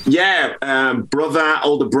siblings? Yeah,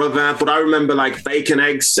 older brother, but I remember like bacon,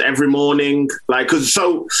 eggs every morning.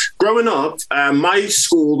 So growing up, my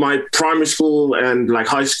school, my primary school and like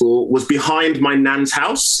high school was behind my nan's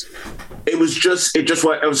house. I was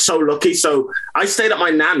so lucky. So I stayed at my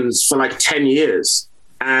nan's for like 10 years.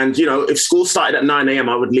 And, if school started at 9 a.m.,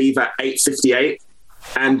 I would leave at 8:58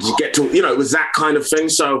 and get to, it was that kind of thing.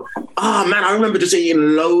 So, I remember just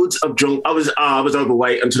eating loads of junk. I was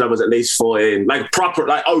overweight until I was at least 14, like proper,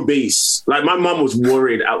 like obese. Like my mum was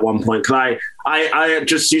worried at one point because I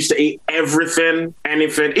just used to eat everything,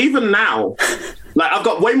 anything. Even now, like I've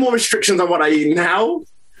got way more restrictions on what I eat now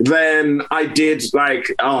than I did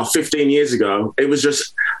 15 years ago. It was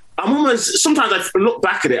just, sometimes I look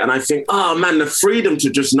back at it and I think, oh man, the freedom to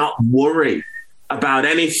just not worry about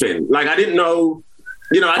anything. Like I didn't know,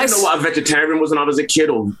 I didn't know what a vegetarian was when I was a kid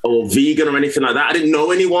or vegan or anything like that. I didn't know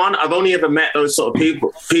anyone. I've only ever met those sort of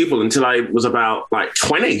people until I was about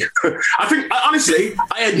 20. I think, honestly,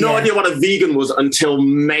 I had no idea what a vegan was until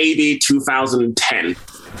maybe 2010.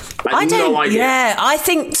 No idea. Yeah, I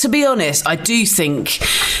think, to be honest, I do think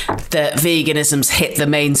that veganism's hit the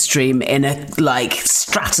mainstream in a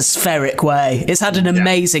stratospheric way. It's had an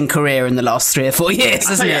amazing career in the last 3 or 4 years,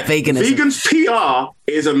 hasn't it? Veganism. Vegans PR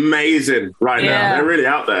is amazing right now. They're really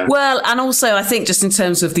out there. Well, and also I think just in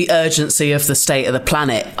terms of the urgency of the state of the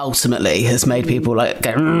planet, ultimately has made people go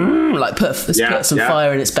put some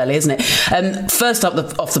fire in its belly, isn't it? First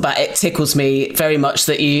up off the bat, it tickles me very much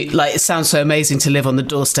that you it sounds so amazing to live on the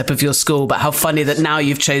doorstep of your school, but how funny that now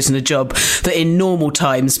you've chosen a job that in normal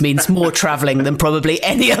times means more travelling than probably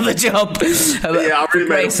any other job. I really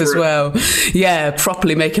Grace as well. Yeah,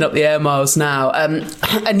 properly making up the air miles now.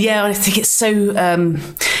 I think it's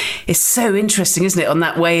so interesting, isn't it? On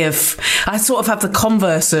that way of, I sort of have the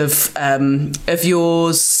converse of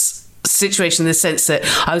yours situation in the sense that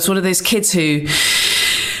I was one of those kids who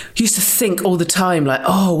used to think all the time,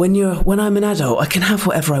 when I'm an adult, I can have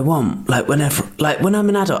whatever I want. When I'm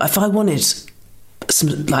an adult, if I wanted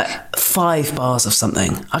some 5 bars of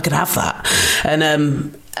something, I could have that.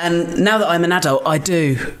 And now that I'm an adult, I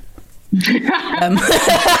do. But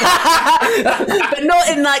not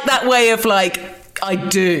in that way of I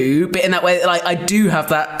do, but in that way, I do have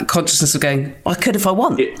that consciousness of going, I could if I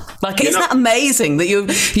want. Isn't that amazing that you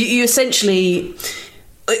essentially,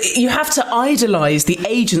 you have to idolise the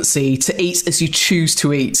agency to eat as you choose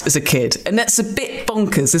to eat as a kid, and that's a bit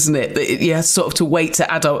bonkers, isn't it? That you have to wait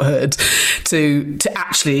to adulthood to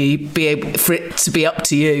actually be able for it to be up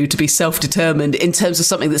to you to be self-determined in terms of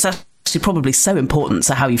something that's actually probably so important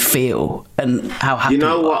to how you feel and how happy you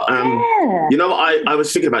are. I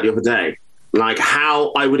was thinking about the other day,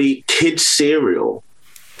 how I would eat kids' cereal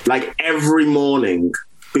every morning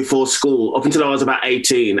before school up until I was about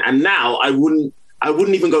 18, and now I wouldn't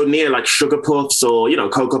even go near Sugar Puffs or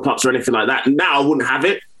Cocoa Pops or anything like that. Now I wouldn't have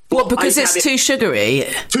it. What, because it's too sugary?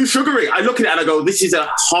 Too sugary. I look at it and I go, this is a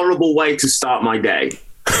horrible way to start my day.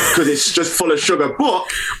 Because it's just full of sugar. But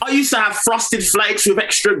I used to have Frosted Flakes with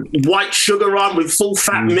extra white sugar on with full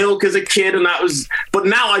fat milk as a kid, but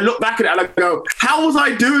now I look back at it and I go, how was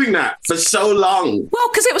I doing that for so long? Well,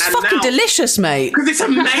 because it was delicious, mate. Because it's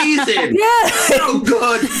amazing. So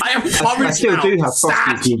good. I have porridge. I still do have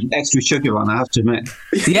Frosted with extra sugar on, I have to admit.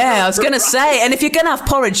 Yeah, I was going to say, and if you're going to have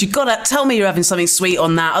porridge, you've got to tell me you're having something sweet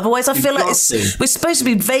on that. Otherwise, I feel we're supposed to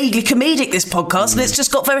be vaguely comedic, this podcast, and it's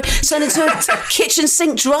just got turned into a kitchen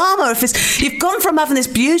sink drama. If you've gone from having this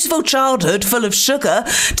beautiful childhood full of sugar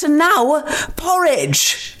to now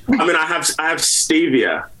porridge. I mean, I have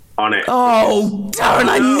stevia on it. Oh, Darren,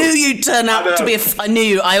 I knew you'd turn out to be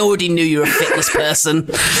I already knew you were a fitness person.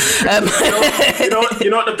 You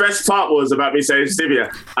know what the best part was about me saying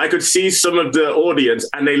stevia? I could see some of the audience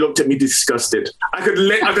and they looked at me disgusted. I could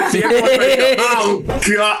see everyone going, oh,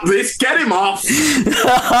 God, get him off.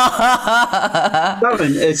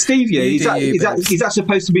 Darren, stevia, is that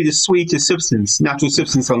supposed to be the sweetest natural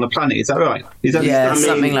substance on the planet? Is that right?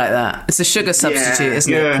 Something like that. It's a sugar substitute,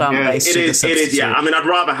 isn't it? Plant-based sugar substitute. It is, yeah. I mean, I'd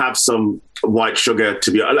rather have some white sugar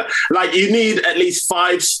to be like you need at least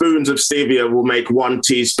 5 spoons of stevia will make 1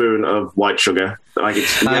 teaspoon of white sugar. Like you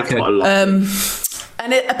have to put a lot. And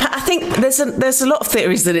I think there's a lot of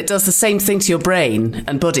theories that it does the same thing to your brain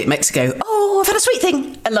and body. It makes it go, oh, I've had a sweet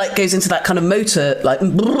thing, and like goes into that kind of motor, like,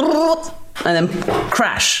 and then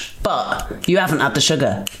crash. But you haven't had the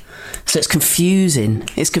sugar. So it's confusing.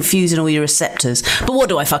 It's confusing all your receptors. But what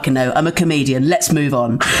do I fucking know? I'm a comedian. Let's move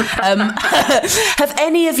on. Have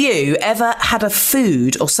any of you ever had a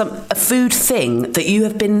food or a food thing that you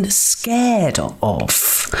have been scared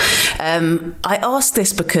of? I asked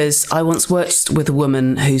this because I once worked with a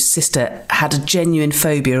woman whose sister had a genuine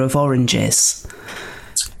phobia of oranges.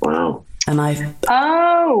 Wow. And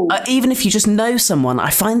even if you just know someone, I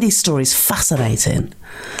find these stories fascinating.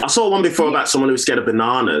 I saw one before about someone who was scared of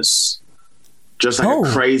bananas. Just like a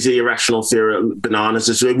crazy irrational fear of bananas.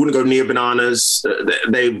 So they wouldn't go near bananas.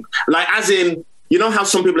 They like, as in, you know how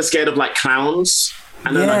some people are scared of like clowns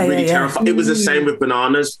and they're like really terrified. It was the same with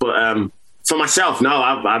bananas, but for myself, no,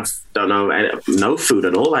 I don't know no food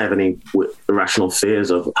at all. I have any irrational fears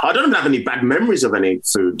of. I don't even have any bad memories of any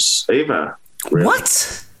foods either. Really.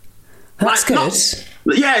 What? That's good.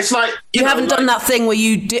 Yeah, it's like... You haven't done that thing where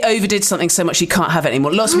you overdid something so much you can't have it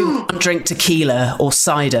anymore. Lots of people drink tequila or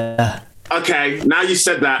cider. Okay, now you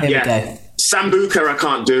said that, Here we go. Sambuca I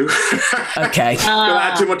can't do. Okay. I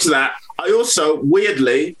had too much of that. I also,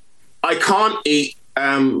 weirdly, I can't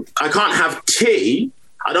have tea.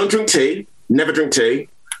 I don't drink tea, never drink tea.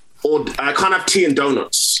 Or I can't have tea and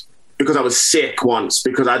donuts. Because I was sick once,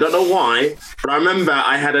 because I don't know why, but I remember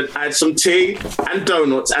I had some tea and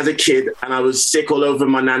donuts as a kid, and I was sick all over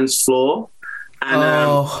my nan's floor. And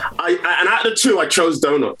and out of the two, I chose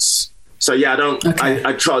donuts. So yeah, I don't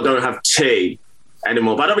have tea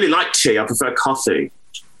anymore. But I don't really like tea. I prefer coffee.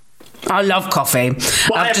 I love coffee.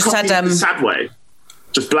 Well, I've just had the sad way,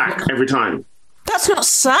 just black every time. That's not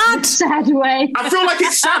sad. Sad way. I feel like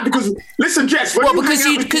it's sad because, listen, Jess.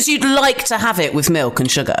 Because you'd like to have it with milk and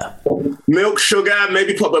sugar. Milk, sugar,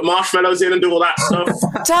 maybe put the marshmallows in and do all that stuff.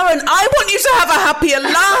 Darren, I want you to have a happier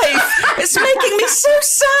life. It's making me so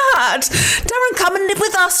sad. Darren, come and live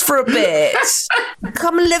with us for a bit.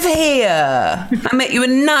 Come and live here. I make you a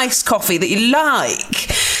nice coffee that you like.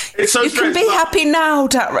 It's so you can be happy now,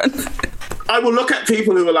 Darren. I will look at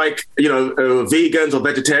people who are like, who are vegans or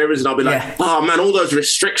vegetarians, and I'll be like, oh man, all those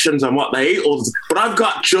restrictions on what they eat, but I've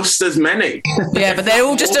got just as many. Yeah, but they're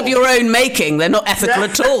all just of your own making. They're not ethical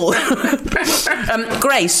at all.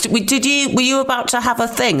 Grace, were you about to have a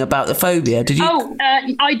thing about the phobia? Did you?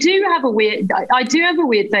 I do have a weird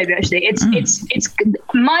phobia actually. It's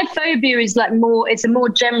my phobia is like it's a more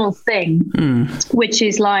general thing, which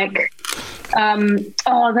is like,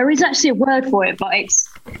 there is actually a word for it, but it's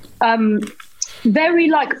very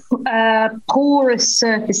like porous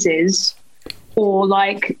surfaces, or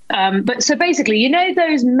like but so basically, you know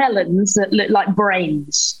those melons that look like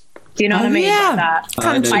brains? Do you know what I mean? Yeah. By that?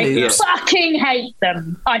 I fucking hate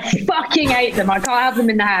them. I can't have them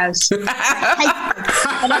in the house.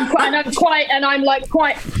 And I'm quite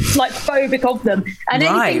phobic of them. And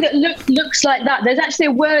anything that looks like that, there's actually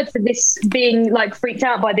a word for this, being like freaked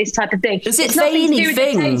out by this type of thing. Is it veiny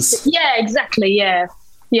things? Yeah, exactly. Yeah.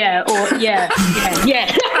 Yeah, or yeah. I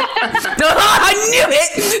knew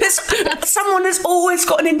it. Someone has always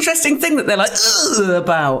got an interesting thing that they're like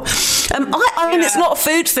about. I mean, it's not a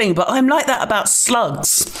food thing, but I'm like that about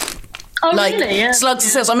slugs. Oh, like really? Yeah. slugs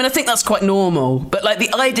and cells. I mean, I think that's quite normal. But like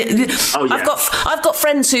the idea, I've got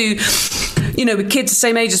friends who, with kids the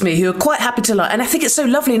same age as me, who are quite happy to and I think it's so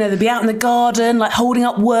lovely. They'll be out in the garden, like holding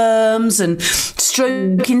up worms and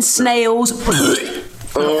stroking snails.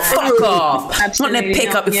 Fuck off! I'm not gonna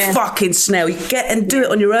pick up your fucking snail. You get and do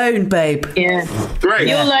it on your own, babe. Yeah, great.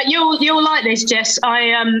 You'll like this, Jess.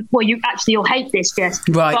 You'll hate this, Jess.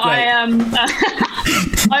 Right, but great.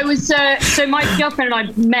 I was so my girlfriend and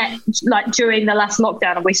I met like during the last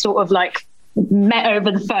lockdown, and we sort of like met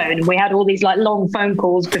over the phone, and we had all these like long phone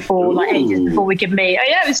calls before, like ages before we could meet. Oh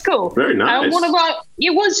yeah, it was cool. Very nice. It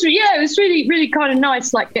was really, really kind of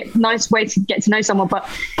nice, like a nice way to get to know someone. But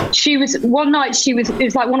it was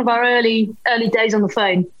like one of our early days on the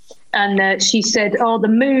phone, and she said, "Oh, the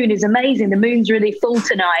moon is amazing. The moon's really full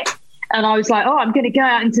tonight." And I was like, "Oh, I'm going to go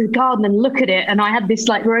out into the garden and look at it." And I had this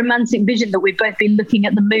like romantic vision that we'd both be looking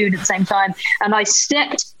at the moon at the same time. And I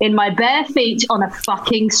stepped in my bare feet on a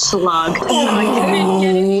fucking slug. And I couldn't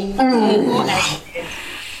get it anymore.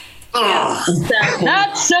 Yeah. So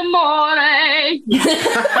that's amore.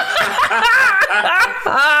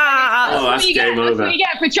 That's game over. That's what you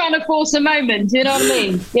get for trying to force a moment. You know what I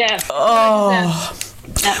mean? Yeah. Oh.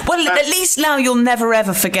 Well, at least now you'll never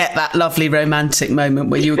ever forget that lovely romantic moment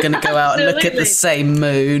where you were going to go out and look at the same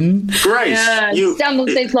moon. Grace, stand on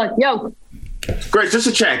stage like, yo. Grace, just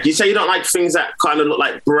to check, you say you don't like things that kind of look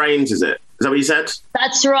like brains, is it? Is that what you said?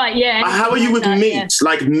 That's right, yeah. How are you with mint?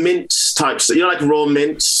 Like mint types, like raw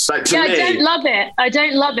mints? Like to me. I don't love it. I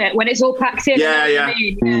don't love it when it's all packed in. Yeah.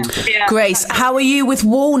 Grace, how are you with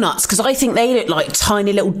walnuts? Because I think they look like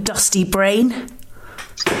tiny little dusty brain.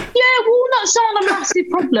 Yeah, walnuts aren't a massive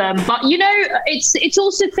problem, but it's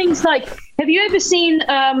also things like, have you ever seen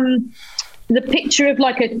the picture of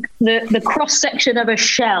like the cross section of a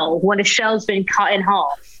shell when a shell's been cut in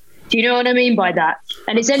half? Do you know what I mean by that?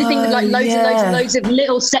 And it's anything with like loads of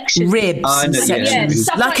little sections. Ribs.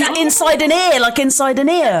 Stuff like inside an ear,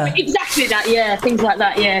 Exactly that, yeah. Things like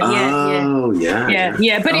that, yeah.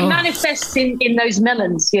 But it manifests in those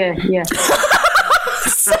melons, yeah.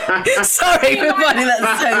 Sorry for finding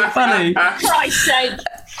that so funny. Christ's sake.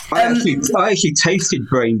 I actually tasted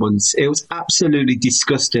brain once. It was absolutely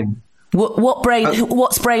disgusting. What brain?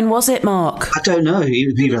 What's brain was it, Mark? I don't know.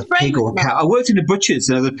 It was either a pig or a cow. I worked in the butchers.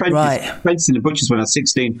 I was apprentice in the butchers when I was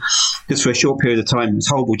 16, just for a short period of time. It was a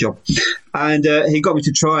horrible job. And he got me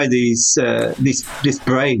to try this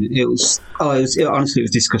brain. Honestly, it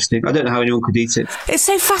was disgusting. I don't know how anyone could eat it. It's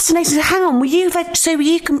so fascinating. Hang on, were you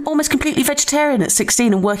almost completely vegetarian at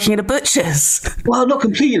 16 and working at a butcher's? Well, not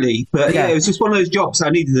completely, but it was just one of those jobs. I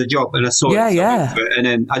needed a job, and I saw it. And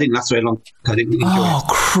then I didn't last very long. I didn't really enjoy it. Oh,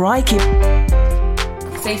 crikey.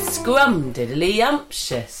 Say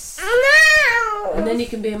scrumdiddly-umptious. No. And then you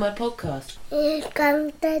can be in my podcast. I'll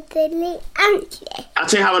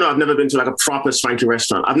tell you how I know I've never been to like a proper swanky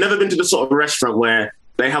restaurant. I've never been to the sort of restaurant where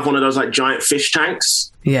they have one of those like giant fish tanks.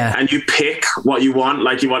 Yeah. And you pick what you want.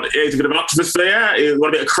 Like you want a bit of octopus fillet, you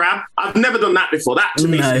want a bit of crab. I've never done that before. That to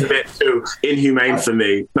me is a bit too inhumane for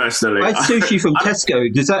me, personally. I had sushi from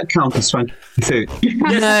Tesco. Does that count as swanky food?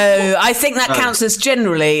 No, I think that counts as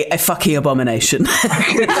generally a fucking abomination.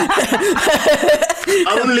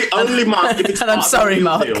 only Mark. If it's and I'm sorry,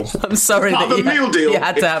 Mark. I'm sorry that the meal deal. You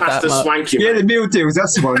had to have that, Mark. Swanky, yeah, the meal deals.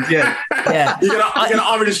 That's the one. Yeah. You get an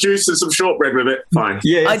orange juice and some shortbread with it. Fine.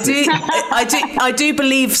 Yeah. I do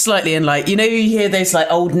believe slightly in like, you hear those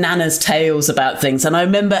like old nana's tales about things, and I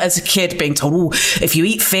remember as a kid being told, if you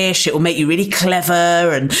eat fish it will make you really clever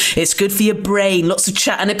and it's good for your brain, lots of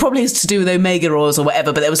chat, and it probably is to do with omega oils or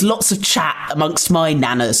whatever, but there was lots of chat amongst my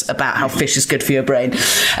nanas about how fish is good for your brain.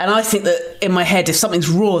 And I think that in my head, if something's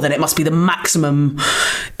raw, then it must be the maximum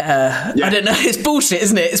I don't know, it's bullshit,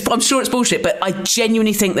 isn't it? I'm sure it's bullshit, but I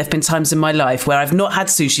genuinely think there have been times in my life where I've not had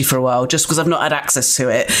sushi for a while just because I've not had access to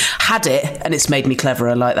it, had it, and it's made me cleverer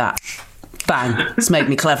like that. Bang, it's made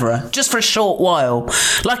me cleverer just for a short while,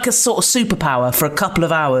 like a sort of superpower for a couple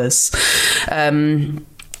of hours.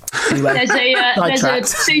 Anyway, there's a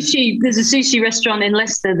sushi restaurant in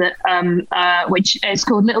Leicester that which is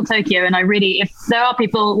called Little Tokyo, and if there are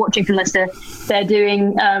people watching from Leicester, they're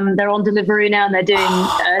doing they're on Deliveroo now, and they're doing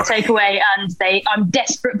takeaway, and I'm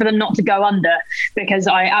desperate for them not to go under because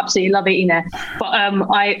I absolutely love eating there. But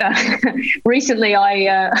I recently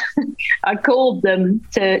I called them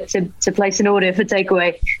to place an order for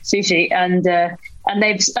takeaway sushi, and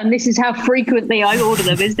this is how frequently I order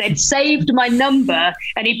them, is they'd saved my number,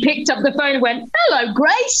 and he picked up the phone and went, "Hello,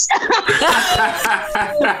 Grace."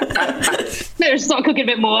 Maybe start cooking a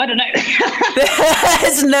bit more, I don't know.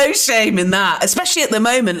 There's no shame in that, especially at the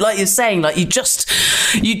moment, like you're saying, like I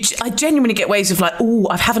genuinely get ways of like, oh,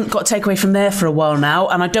 I haven't got a takeaway from there for a while now,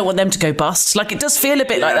 and I don't want them to go bust. Like, it does feel a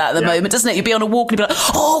bit like that at the moment, doesn't it? You'd be on a walk and you'd be like,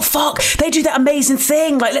 oh fuck, they do that amazing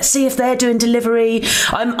thing, like let's see if they're doing delivery.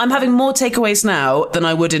 I'm having more takeaways now than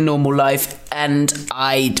I would in normal life, and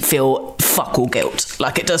I feel fuck all guilt.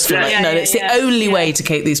 Like, it does feel it's the only way to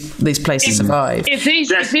keep these places survive. If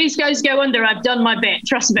these guys go under, I've done my bit.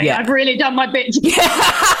 Trust me, I've really done my bit.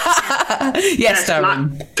 Yes,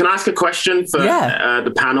 Darren. Can I ask a question for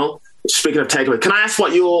the panel? Speaking of takeaway, can I ask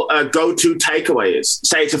what your go-to takeaway is?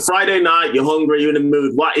 Say it's a Friday night, you're hungry, you're in the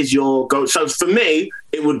mood. What is your go? So for me,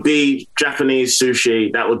 it would be Japanese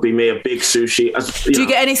sushi. That would be me, a big sushi. Do you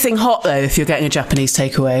get anything hot though if you're getting a Japanese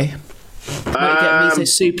takeaway? Get miso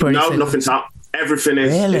soup or anything? No, nothing's hot. Everything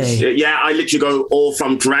is, really? I literally go all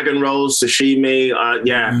from dragon rolls, sashimi.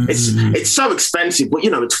 It's so expensive, but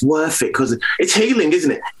it's worth it because it's healing,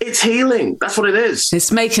 isn't it? It's healing. That's what it is.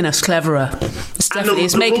 It's making us cleverer.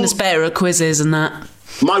 It's making us better at quizzes and that.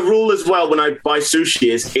 My rule as well when I buy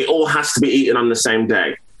sushi is it all has to be eaten on the same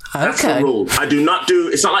day. That's the rule. I do not do.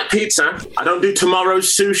 It's not like pizza. I don't do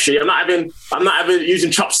tomorrow's sushi. I'm not having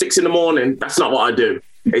using chopsticks in the morning. That's not what I do.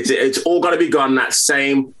 It's all got to be gone that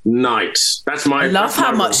same night. That's my. I love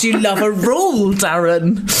how much you love a rule,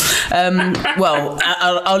 Darren. Well,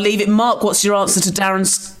 I'll leave it. Mark, what's your answer to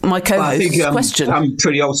my co-host's question? I'm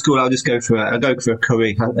pretty old school. I'll just go for a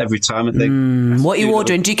curry every time. I think. What are you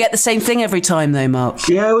ordering? Do you get the same thing every time, though, Mark?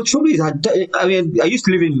 Yeah, well, trouble is, I used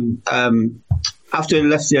to live in. After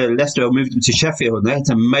Leicester, I moved to Sheffield, and they had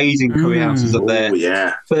amazing curry houses up there. Oh,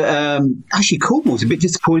 yeah. But actually, Cornwall's a bit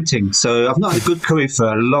disappointing. So I've not had a good curry for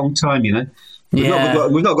a long time, We've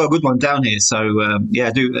not got a good one down here. So, I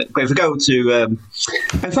do. But if we go to... in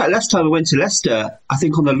fact, last time I went to Leicester, I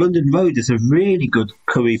think on the London Road, there's a really good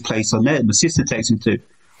curry place on there. My sister takes me to.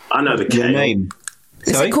 I know the name.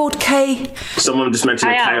 Is it called K? Someone just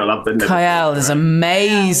mentioned Kale. I've been there. Kale is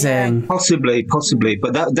amazing. Possibly,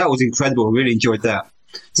 but that was incredible. I really enjoyed that.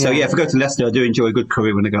 So if I go to Leicester, I do enjoy a good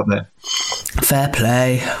curry when I go up there. Fair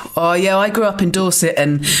play. Oh yeah, I grew up in Dorset,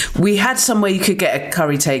 and we had somewhere you could get a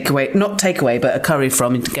curry takeaway, not takeaway, but a curry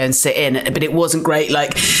from, and go and sit in. But it wasn't great.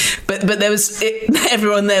 But there was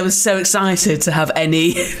everyone there was so excited to have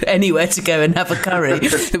anywhere to go and have a curry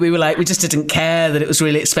that we were like, we just didn't care that it was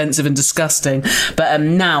really expensive and disgusting. But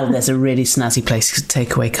now there's a really snazzy place to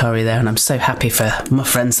take away curry there, and I'm so happy for my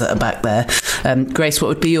friends that are back there. Grace, what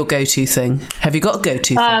would be your go-to thing? Have you got a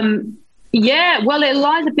go-to thing? Well, it'll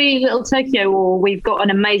either be Little Tokyo, or we've got an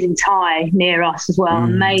amazing Thai near us as well.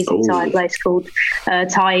 Amazing Thai place called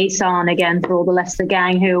Thai Isan, again, for all the Leicester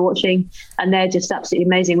gang who are watching, and they're just absolutely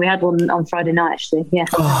amazing. We had one on Friday night, actually. Yeah.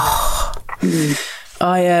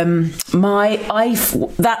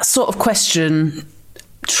 That sort of question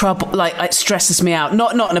it stresses me out,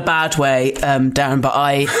 not in a bad way, Darren, but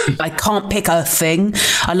I can't pick a thing.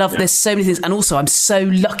 I love there's so many things, and also I'm so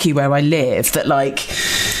lucky where I live that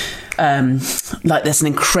there's an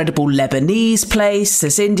incredible Lebanese place,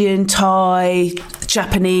 there's Indian, Thai,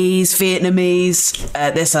 Japanese, Vietnamese,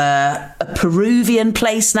 there's a Peruvian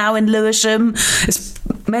place now in Lewisham. It's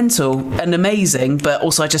mental and amazing, but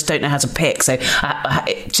also I just don't know how to pick, so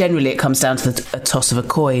generally it comes down to a toss of a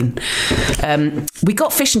coin. We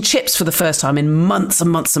got fish and chips for the first time in months and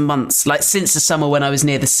months and months, since the summer when I was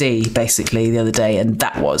near the sea, basically, the other day, and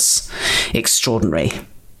that was extraordinary.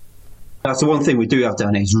 That's the one thing we do have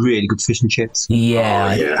down here is really good fish and chips. Yeah,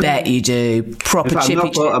 I bet you do. Proper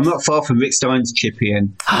chippy. I'm not far from Rick Stein's chippy,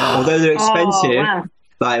 and although they're expensive,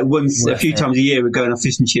 a few times a year we're going on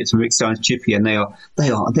fish and chips from Rick Stein's chippy, and they are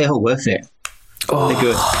worth it. They're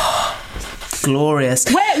good. Glorious.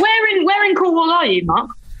 Where in Cornwall are you,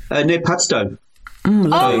 Mark? Near Padstow.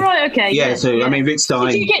 Right, okay. Yeah, I mean, Rick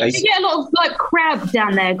Stein. Did you get a lot of crab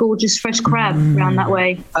down there? Gorgeous fresh crab around that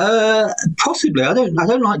way? Possibly. I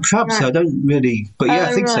don't like crab, so I don't really. But yeah,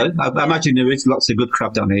 I think so. I imagine there is lots of good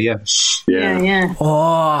crab down here. Yeah.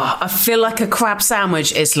 Oh, I feel like a crab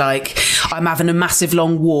sandwich is like I'm having a massive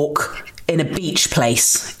long walk in a beach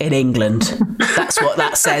place in England. That's what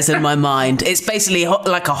that says in my mind. It's basically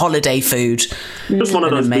like a holiday food. Just one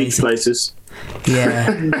of those beach places.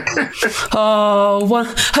 Yeah.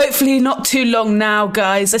 Hopefully not too long now,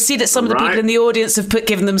 guys. I see that some of the people in the audience have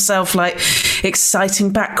given themselves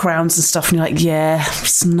exciting backgrounds and stuff, and you're like, yeah,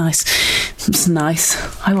 it's nice.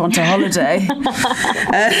 I want a holiday.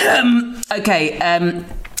 Okay.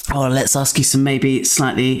 Let's ask you some maybe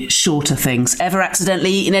slightly shorter things. Ever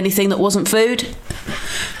accidentally eaten anything that wasn't food?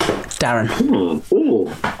 Darren.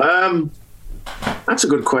 That's a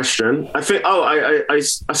good question. I think.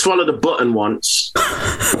 I swallowed a button once.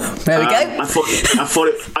 There we go. I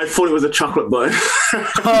thought it was a chocolate button.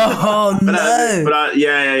 Oh no!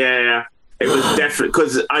 Yeah. It was definitely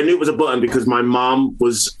because I knew it was a button because my mom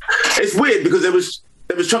was. It's weird because there was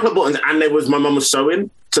chocolate buttons and my mom was sewing,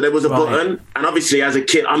 so there was a button. And obviously, as a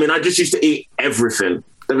kid, I just used to eat everything.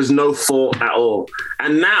 There was no thought at all.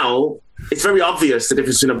 And now it's very obvious the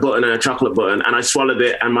difference between a button and a chocolate button. And I swallowed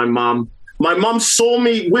it, and my mom saw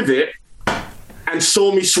me with it and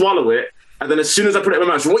saw me swallow it. And then as soon as I put it in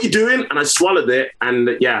my mouth, she said, "What are you doing?" And I swallowed it. And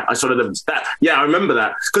I swallowed it. I remember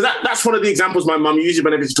that. Because that's one of the examples my mum uses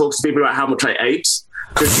whenever she talks to people about how much I ate.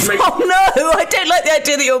 Oh no, I don't like the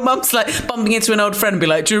idea that your mum's like bumping into an old friend and be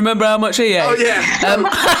like, do you remember how much he ate? Oh yeah.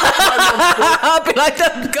 I'll be like,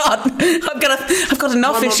 oh God, I've got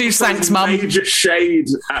enough issues, thanks mum. Major shade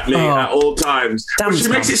at me at all times. But she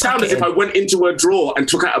makes it sound as if I went into her drawer and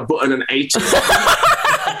took out a button and ate it.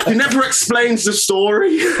 She never explains the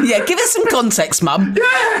story. Yeah, give us some context, mum.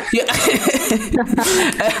 Yeah.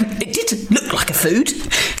 It did look like a food.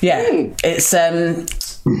 Yeah, it's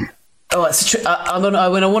Oh, it's I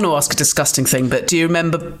want to ask a disgusting thing, but do you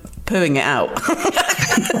remember pooing it out?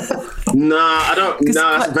 No, I don't. No,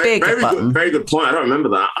 that's a very good point. I don't remember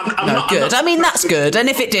that. I'm not good. I mean, that's good. And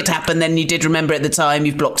if it did happen, then you did remember at the time.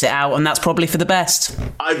 You've blocked it out, and that's probably for the best.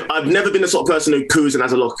 I've never been the sort of person who coos and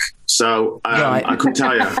has a look, so I couldn't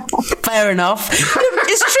tell you. Fair enough.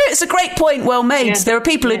 It's true. It's a great point. Well made. Yeah. There are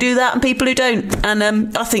people who do that and people who don't, and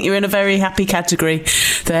I think you're in a very happy category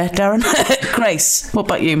there, Darren. Grace, what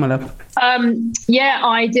about you, my love? Yeah,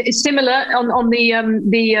 I did similar on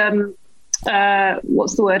the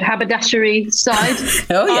what's the word? Haberdashery side.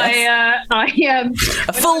 Oh yes.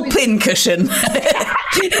 A full pin cushion.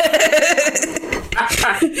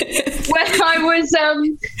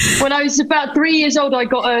 When I was about 3 years old, I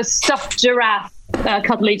got a stuffed giraffe.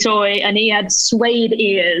 Cuddly toy, and he had suede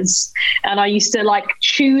ears, and I used to like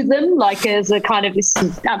chew them like as a kind of, this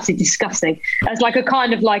is absolutely disgusting, as like a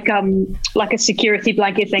kind of like a security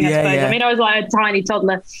blanket thing, I suppose. Yeah. I mean, I was like a tiny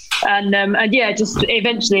toddler, and yeah, just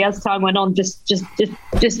eventually as time went on, just ate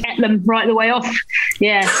them right the way off.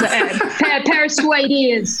 Yeah, so, pair of suede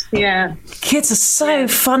ears. Yeah, kids are so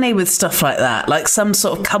funny with stuff like that, like some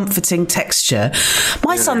sort of comforting texture.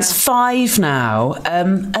 My son's 5 now,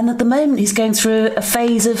 and at the moment he's going through a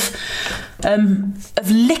phase of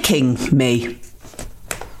licking me.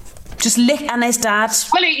 Just lick, and his dad.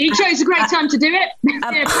 Well, he chose a great time to do it.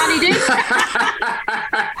 Can he do?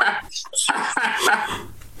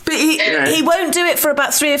 But he won't do it for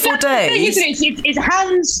about 3 or 4 days. It's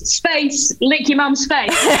hands, space, lick your mum's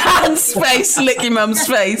face. Hands, space, lick your mum's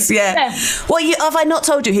face. Yeah. Well, have I not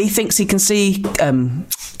told you? He thinks he can see.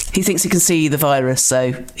 He thinks he can see the virus,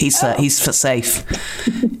 so he's safe.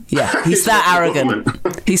 Yeah, he's that arrogant.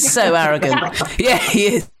 He's so arrogant. Yeah, he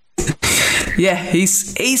is. Yeah,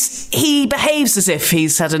 he behaves as if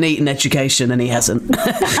he's had an Eton education and he hasn't.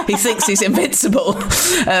 He thinks he's invincible.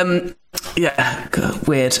 Yeah, God,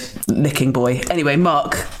 weird licking boy. Anyway,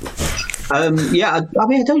 Mark. Yeah, I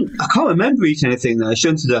mean, I can't remember eating anything that I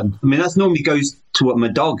shouldn't have done. I mean, that normally goes to what my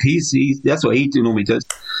dog. That's what he normally does.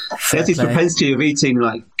 He has this propensity of eating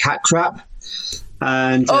like cat crap,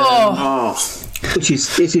 and which is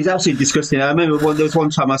absolutely disgusting. I remember there was one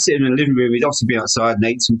time I was sitting in the living room. He'd obviously been outside and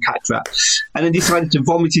ate some cat crap, and then decided to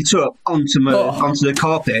vomit it up onto the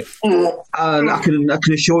carpet. And I can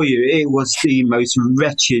assure you, it was the most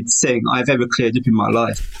wretched thing I've ever cleared up in my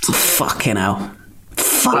life. Fucking hell.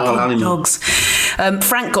 Fucking dogs.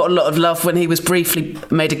 Frank got a lot of love when he was briefly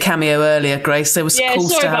made a cameo earlier, Grace. There was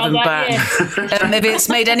calls to have him back. Yeah. If it's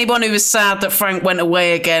made anyone who was sad that Frank went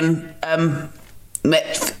away again,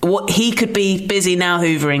 he could be busy now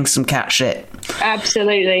hoovering some cat shit.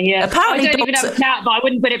 Absolutely, yeah. Apparently, I don't even have a cat, but I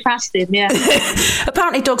wouldn't put it past him, yeah.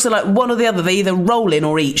 Apparently dogs are like one or the other. They either roll in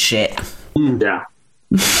or eat shit. Yeah.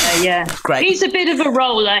 Yeah, great. He's a bit of a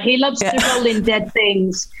roller. He loves to roll in dead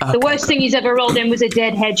things. Okay, the worst thing he's ever rolled in was a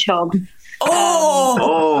dead hedgehog.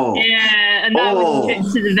 Yeah, and that was a trip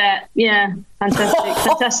to the vet. Yeah,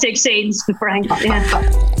 fantastic scenes for Frank. Yeah.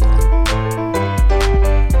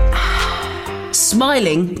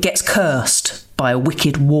 Smiling gets cursed by a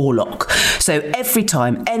wicked warlock. So every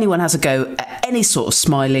time anyone has a go at any sort of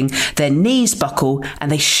smiling, their knees buckle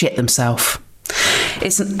and they shit themselves.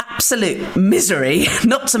 It's an absolute misery,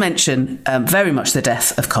 not to mention very much the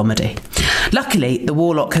death of comedy. Luckily, the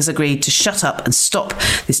warlock has agreed to shut up and stop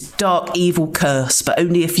this dark, evil curse, but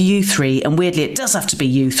only if you three, and weirdly it does have to be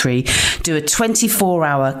you three, do a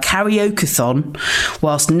 24-hour karaoke-thon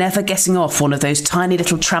whilst never getting off one of those tiny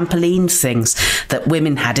little trampoline things that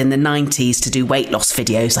women had in the 90s to do weight loss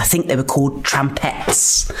videos. I think they were called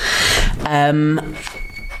trampettes.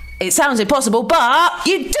 It sounds impossible, but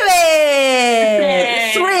you do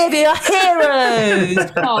it! 3 of you are heroes!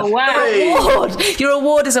 Oh, wow. Your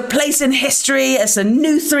award is a place in history as the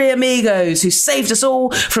new 3 amigos who saved us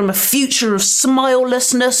all from a future of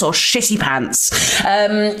smilelessness or shitty pants.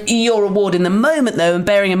 Your award in the moment, though, and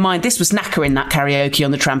bearing in mind this was knackering that karaoke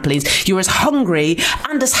on the trampolines, you're as hungry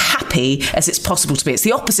and as happy as it's possible to be. It's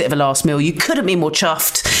the opposite of a last meal. You couldn't be more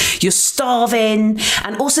chuffed. you're starving,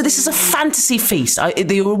 and also this is a fantasy feast.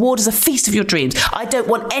 The reward is a feast of your dreams. I don't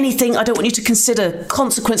want anything. I don't want you to consider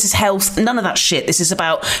consequences, health, none of that shit. This is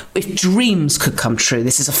about if dreams could come true.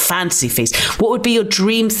 This is a fantasy feast. What would be your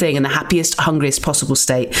dream thing in the happiest, hungriest possible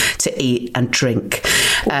state to eat and drink?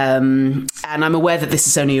 And I'm aware that this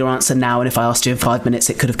is only your answer now, and if I asked you in 5 minutes,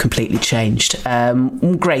 it could have completely changed.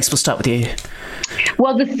 Grace, we'll start with you.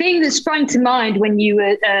 Well, the thing that sprang to mind when you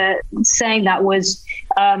were saying that was,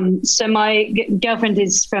 so my girlfriend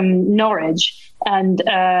is from Norwich, and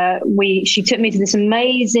she took me to this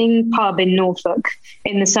amazing pub in Norfolk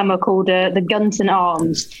in the summer called the Gunton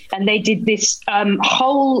Arms, and they did this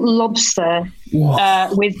whole lobster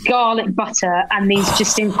with garlic butter and these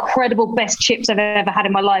just incredible best chips I've ever had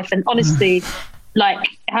in my life. And honestly, like,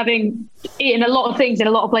 having eaten a lot of things in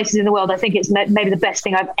a lot of places in the world, I think it's maybe the best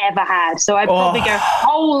thing I've ever had. So I'd probably go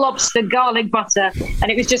whole lobster, garlic butter,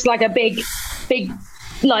 and it was just like a big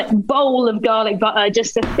like bowl of garlic butter,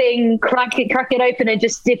 just a thing, crack it open and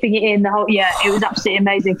just dipping it in the whole. Yeah, it was absolutely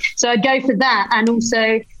amazing. So I'd go for that, and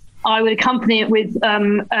also I would accompany it with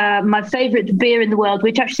my favourite beer in the world,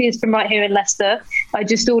 which actually is from right here in Leicester. I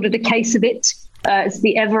just ordered a case of it. It's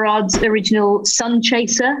the Everard's original Sun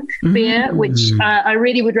Chaser beer, which I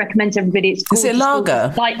really would recommend to everybody. Is it a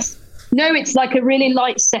lager? No, it's like a really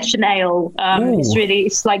light session ale.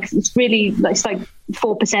 It's like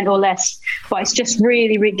 4% or less, but it's just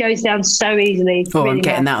really it goes down so easily. Oh, really, I'm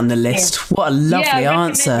getting that on the list. Yeah. What a lovely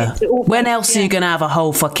answer. When else are you going to have a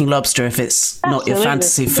whole fucking lobster if it's not your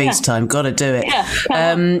fantasy feast time? Got to do it.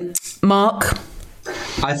 Yeah. Mark?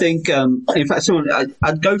 I think, in fact,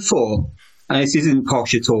 I'd go for, and this isn't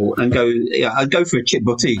posh at all, I'd go for a chip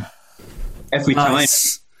butty every time.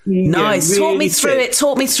 Nice. Really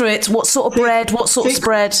Talk me through it. What sort of bread? What sort of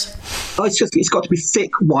spread? Oh, it's got to be thick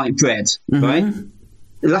white bread, right?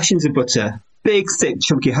 Lashings of butter, big, thick,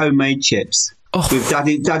 chunky homemade chips with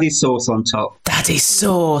daddy sauce on top. Daddy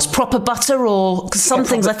sauce, proper butter, or because some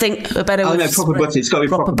things I think are better. Oh no, proper butter. It's got to be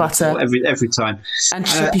proper butter every time. And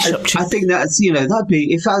chippy shop chips. I think that's that'd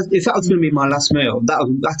be if that was going to be my last meal.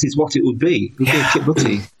 That is what it would be. It would be a chip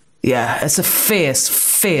butty. Yeah, it's a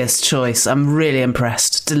fierce choice. I'm really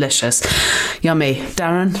impressed. Delicious. Yummy.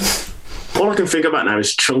 Darren? All I can think about now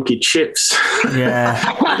is chunky chips. Yeah.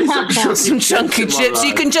 Some chunky chips.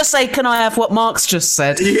 You can just say, can I have what Mark's just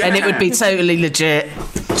said? Yeah. And it would be totally legit.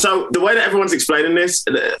 So the way that everyone's explaining this,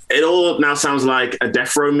 it all now sounds like a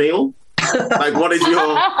death row meal. Like, what is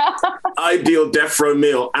your ideal death row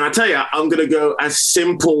meal? And I tell you, I'm going to go as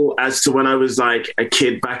simple as to when I was like a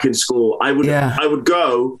kid back in school. I would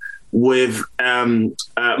go with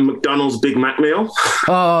McDonald's Big Mac meal.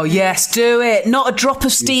 Oh, yes, do it. Not a drop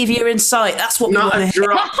of stevia in sight. That's what we want. Not a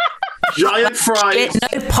drop. Giant fries.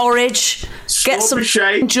 No porridge. Get some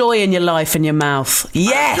shake. Joy in your life and your mouth.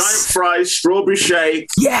 Yes. Giant fries, strawberry shake.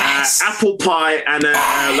 Yes. Apple pie and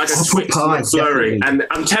like a Twix McFlurry. And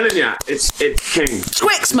I'm telling you, it's king.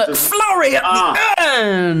 Twix McFlurry at the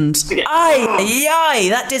end. Aye,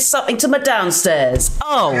 that did something to my downstairs.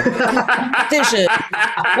 Oh, vision.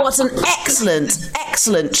 What an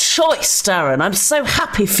excellent choice, Darren. I'm so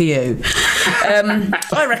happy for you.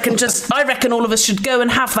 I reckon all of us should go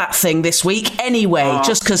and have that thing this week anyway,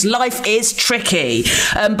 just because life is tricky.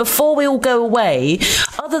 Before we all go away,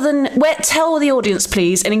 tell the audience,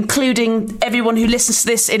 please, and including everyone who listens to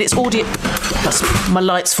this in its audio. My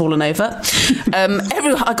light's fallen over.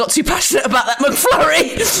 I got too passionate about that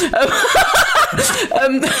McFlurry.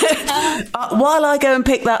 While I go and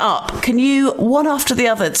pick that up, can you, one after the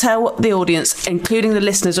other, tell the audience, including the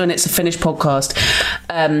listeners when it's a finished podcast,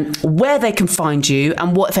 where they can find you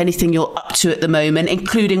and what, if anything, you're up to at the moment,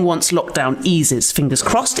 including once lockdown eases, fingers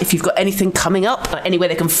crossed, if you've got anything coming up, anywhere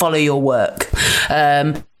they can follow your work.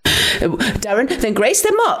 Darren, then Grace,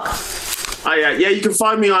 then Mark. You can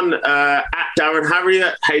find me on at Darren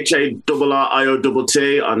Harriott,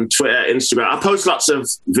 HARRIOTT on Twitter, Instagram. I post lots of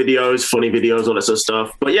videos, funny videos, all that sort of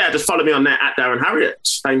stuff. But yeah, just follow me on there at Darren Harriott.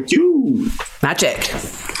 Thank you. Magic.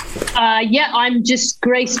 I'm just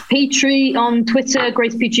Grace Petrie on Twitter,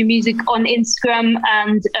 Grace Petrie Music on Instagram,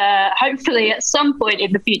 and hopefully at some point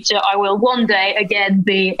in the future I will one day again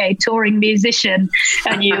be a touring musician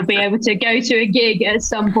and you'll be able to go to a gig at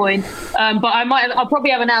some point. But I'll probably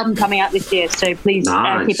have an album coming out this year, so please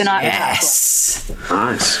keep an eye out. Yes.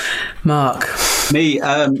 Nice. Mark. Me,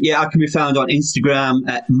 I can be found on Instagram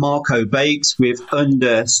at Marco Baked with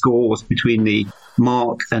underscores between the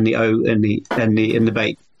Mark and the O and the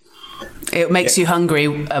bake. It makes you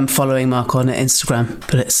hungry following Mark on Instagram,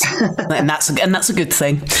 but it's and that's a good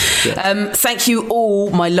thing. Yeah. Thank you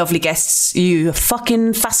all, my lovely guests. You are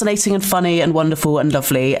fucking fascinating and funny and wonderful and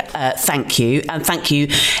lovely. Thank you, and thank you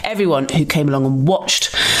everyone who came along and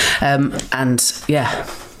watched. And yeah,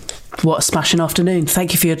 what a smashing afternoon!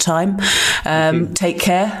 Thank you for your time. Take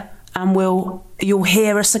care, and you'll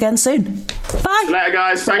hear us again soon. Bye. Later,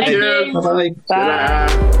 guys. Thank you. Bye.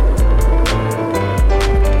 Bye.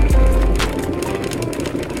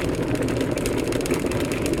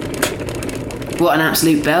 What an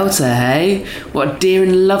absolute belter, hey? What a dear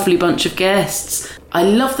and lovely bunch of guests. I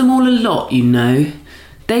love them all a lot, you know.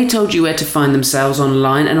 They told you where to find themselves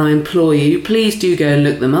online, and I implore you, please do go and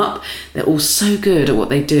look them up. They're all so good at what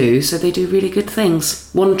they do, so they do really good things.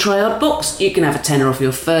 Want to try our box? You can have a tenner off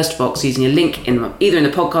your first box using a link either in the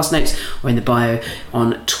podcast notes or in the bio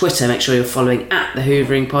on Twitter. Make sure you're following at the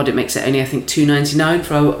Hoovering Pod. It makes it only, I think,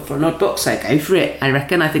 $2.99 for an odd box, so go for it. I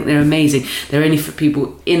reckon. I think they're amazing. They're only for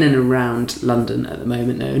people in and around London at the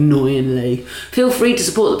moment, though, annoyingly. Feel free to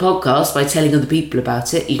support the podcast by telling other people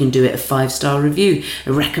about it. You can do it a 5-star review.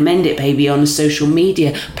 Recommend it, baby, on a social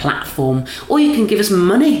media platform, or you can give us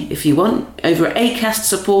money if you want over at Acast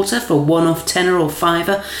Supporter for one-off tenner or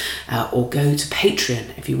fiver, or go to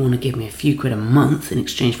Patreon if you want to give me a few quid a month in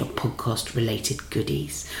exchange for podcast related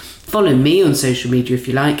goodies. Follow me on social media if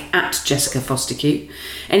you like, at Jessica Fostercute.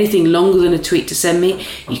 Anything longer than a tweet to send me,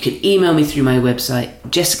 you can email me through my website,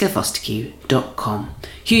 jessicafostercute.com.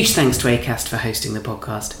 Huge thanks to Acast for hosting the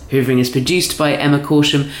podcast. Hoovering is produced by Emma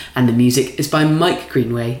Corsham and the music is by Mike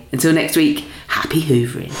Greenway. Until next week, happy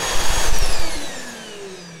hoovering.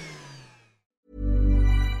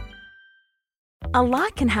 A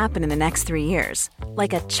lot can happen in the next 3 years.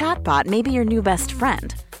 Like a chatbot may be your new best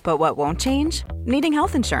friend. But what won't change? Needing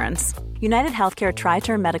health insurance. United Healthcare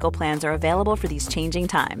Tri-Term Medical Plans are available for these changing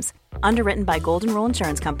times. Underwritten by Golden Rule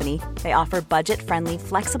Insurance Company, they offer budget-friendly,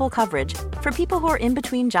 flexible coverage for people who are in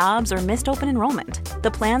between jobs or missed open enrollment. The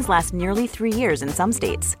plans last nearly 3 years in some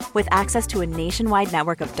states, with access to a nationwide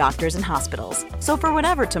network of doctors and hospitals. So for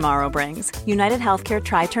whatever tomorrow brings, United Healthcare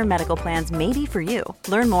Tri-Term Medical Plans may be for you.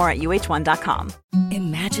 Learn more at uh1.com.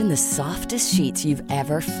 Imagine the softest sheets you've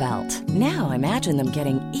ever felt. Now imagine them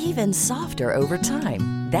getting even softer over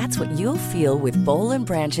time. That's what you'll feel with Boll &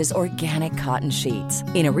 Branch's organic cotton sheets.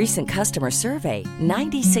 In a recent customer survey,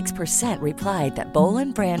 96% replied that Boll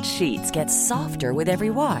 & Branch sheets get softer with every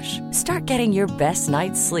wash. Start getting your best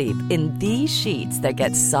night's sleep in these sheets that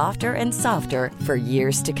get softer and softer for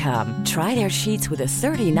years to come. Try their sheets with a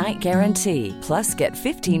 30-night guarantee. Plus, get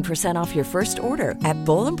 15% off your first order at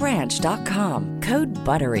bollandbranch.com. Code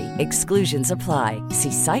BUTTERY. Exclusions apply.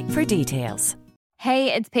 See site for details.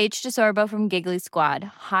 Hey, it's Paige DeSorbo from Giggly Squad.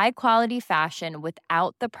 High quality fashion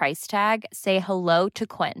without the price tag. Say hello to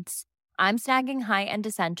Quince. I'm snagging high-end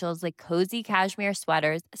essentials like cozy cashmere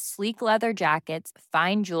sweaters, sleek leather jackets,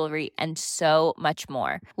 fine jewelry, and so much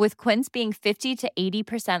more. With Quince being 50 to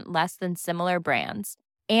 80% less than similar brands.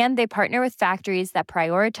 And they partner with factories that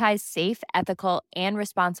prioritize safe, ethical, and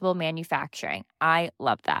responsible manufacturing. I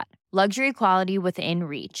love that. Luxury quality within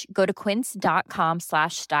reach. Go to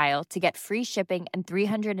quince.com/style to get free shipping and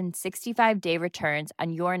 365-day returns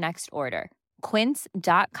on your next order.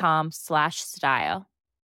 Quince.com/style.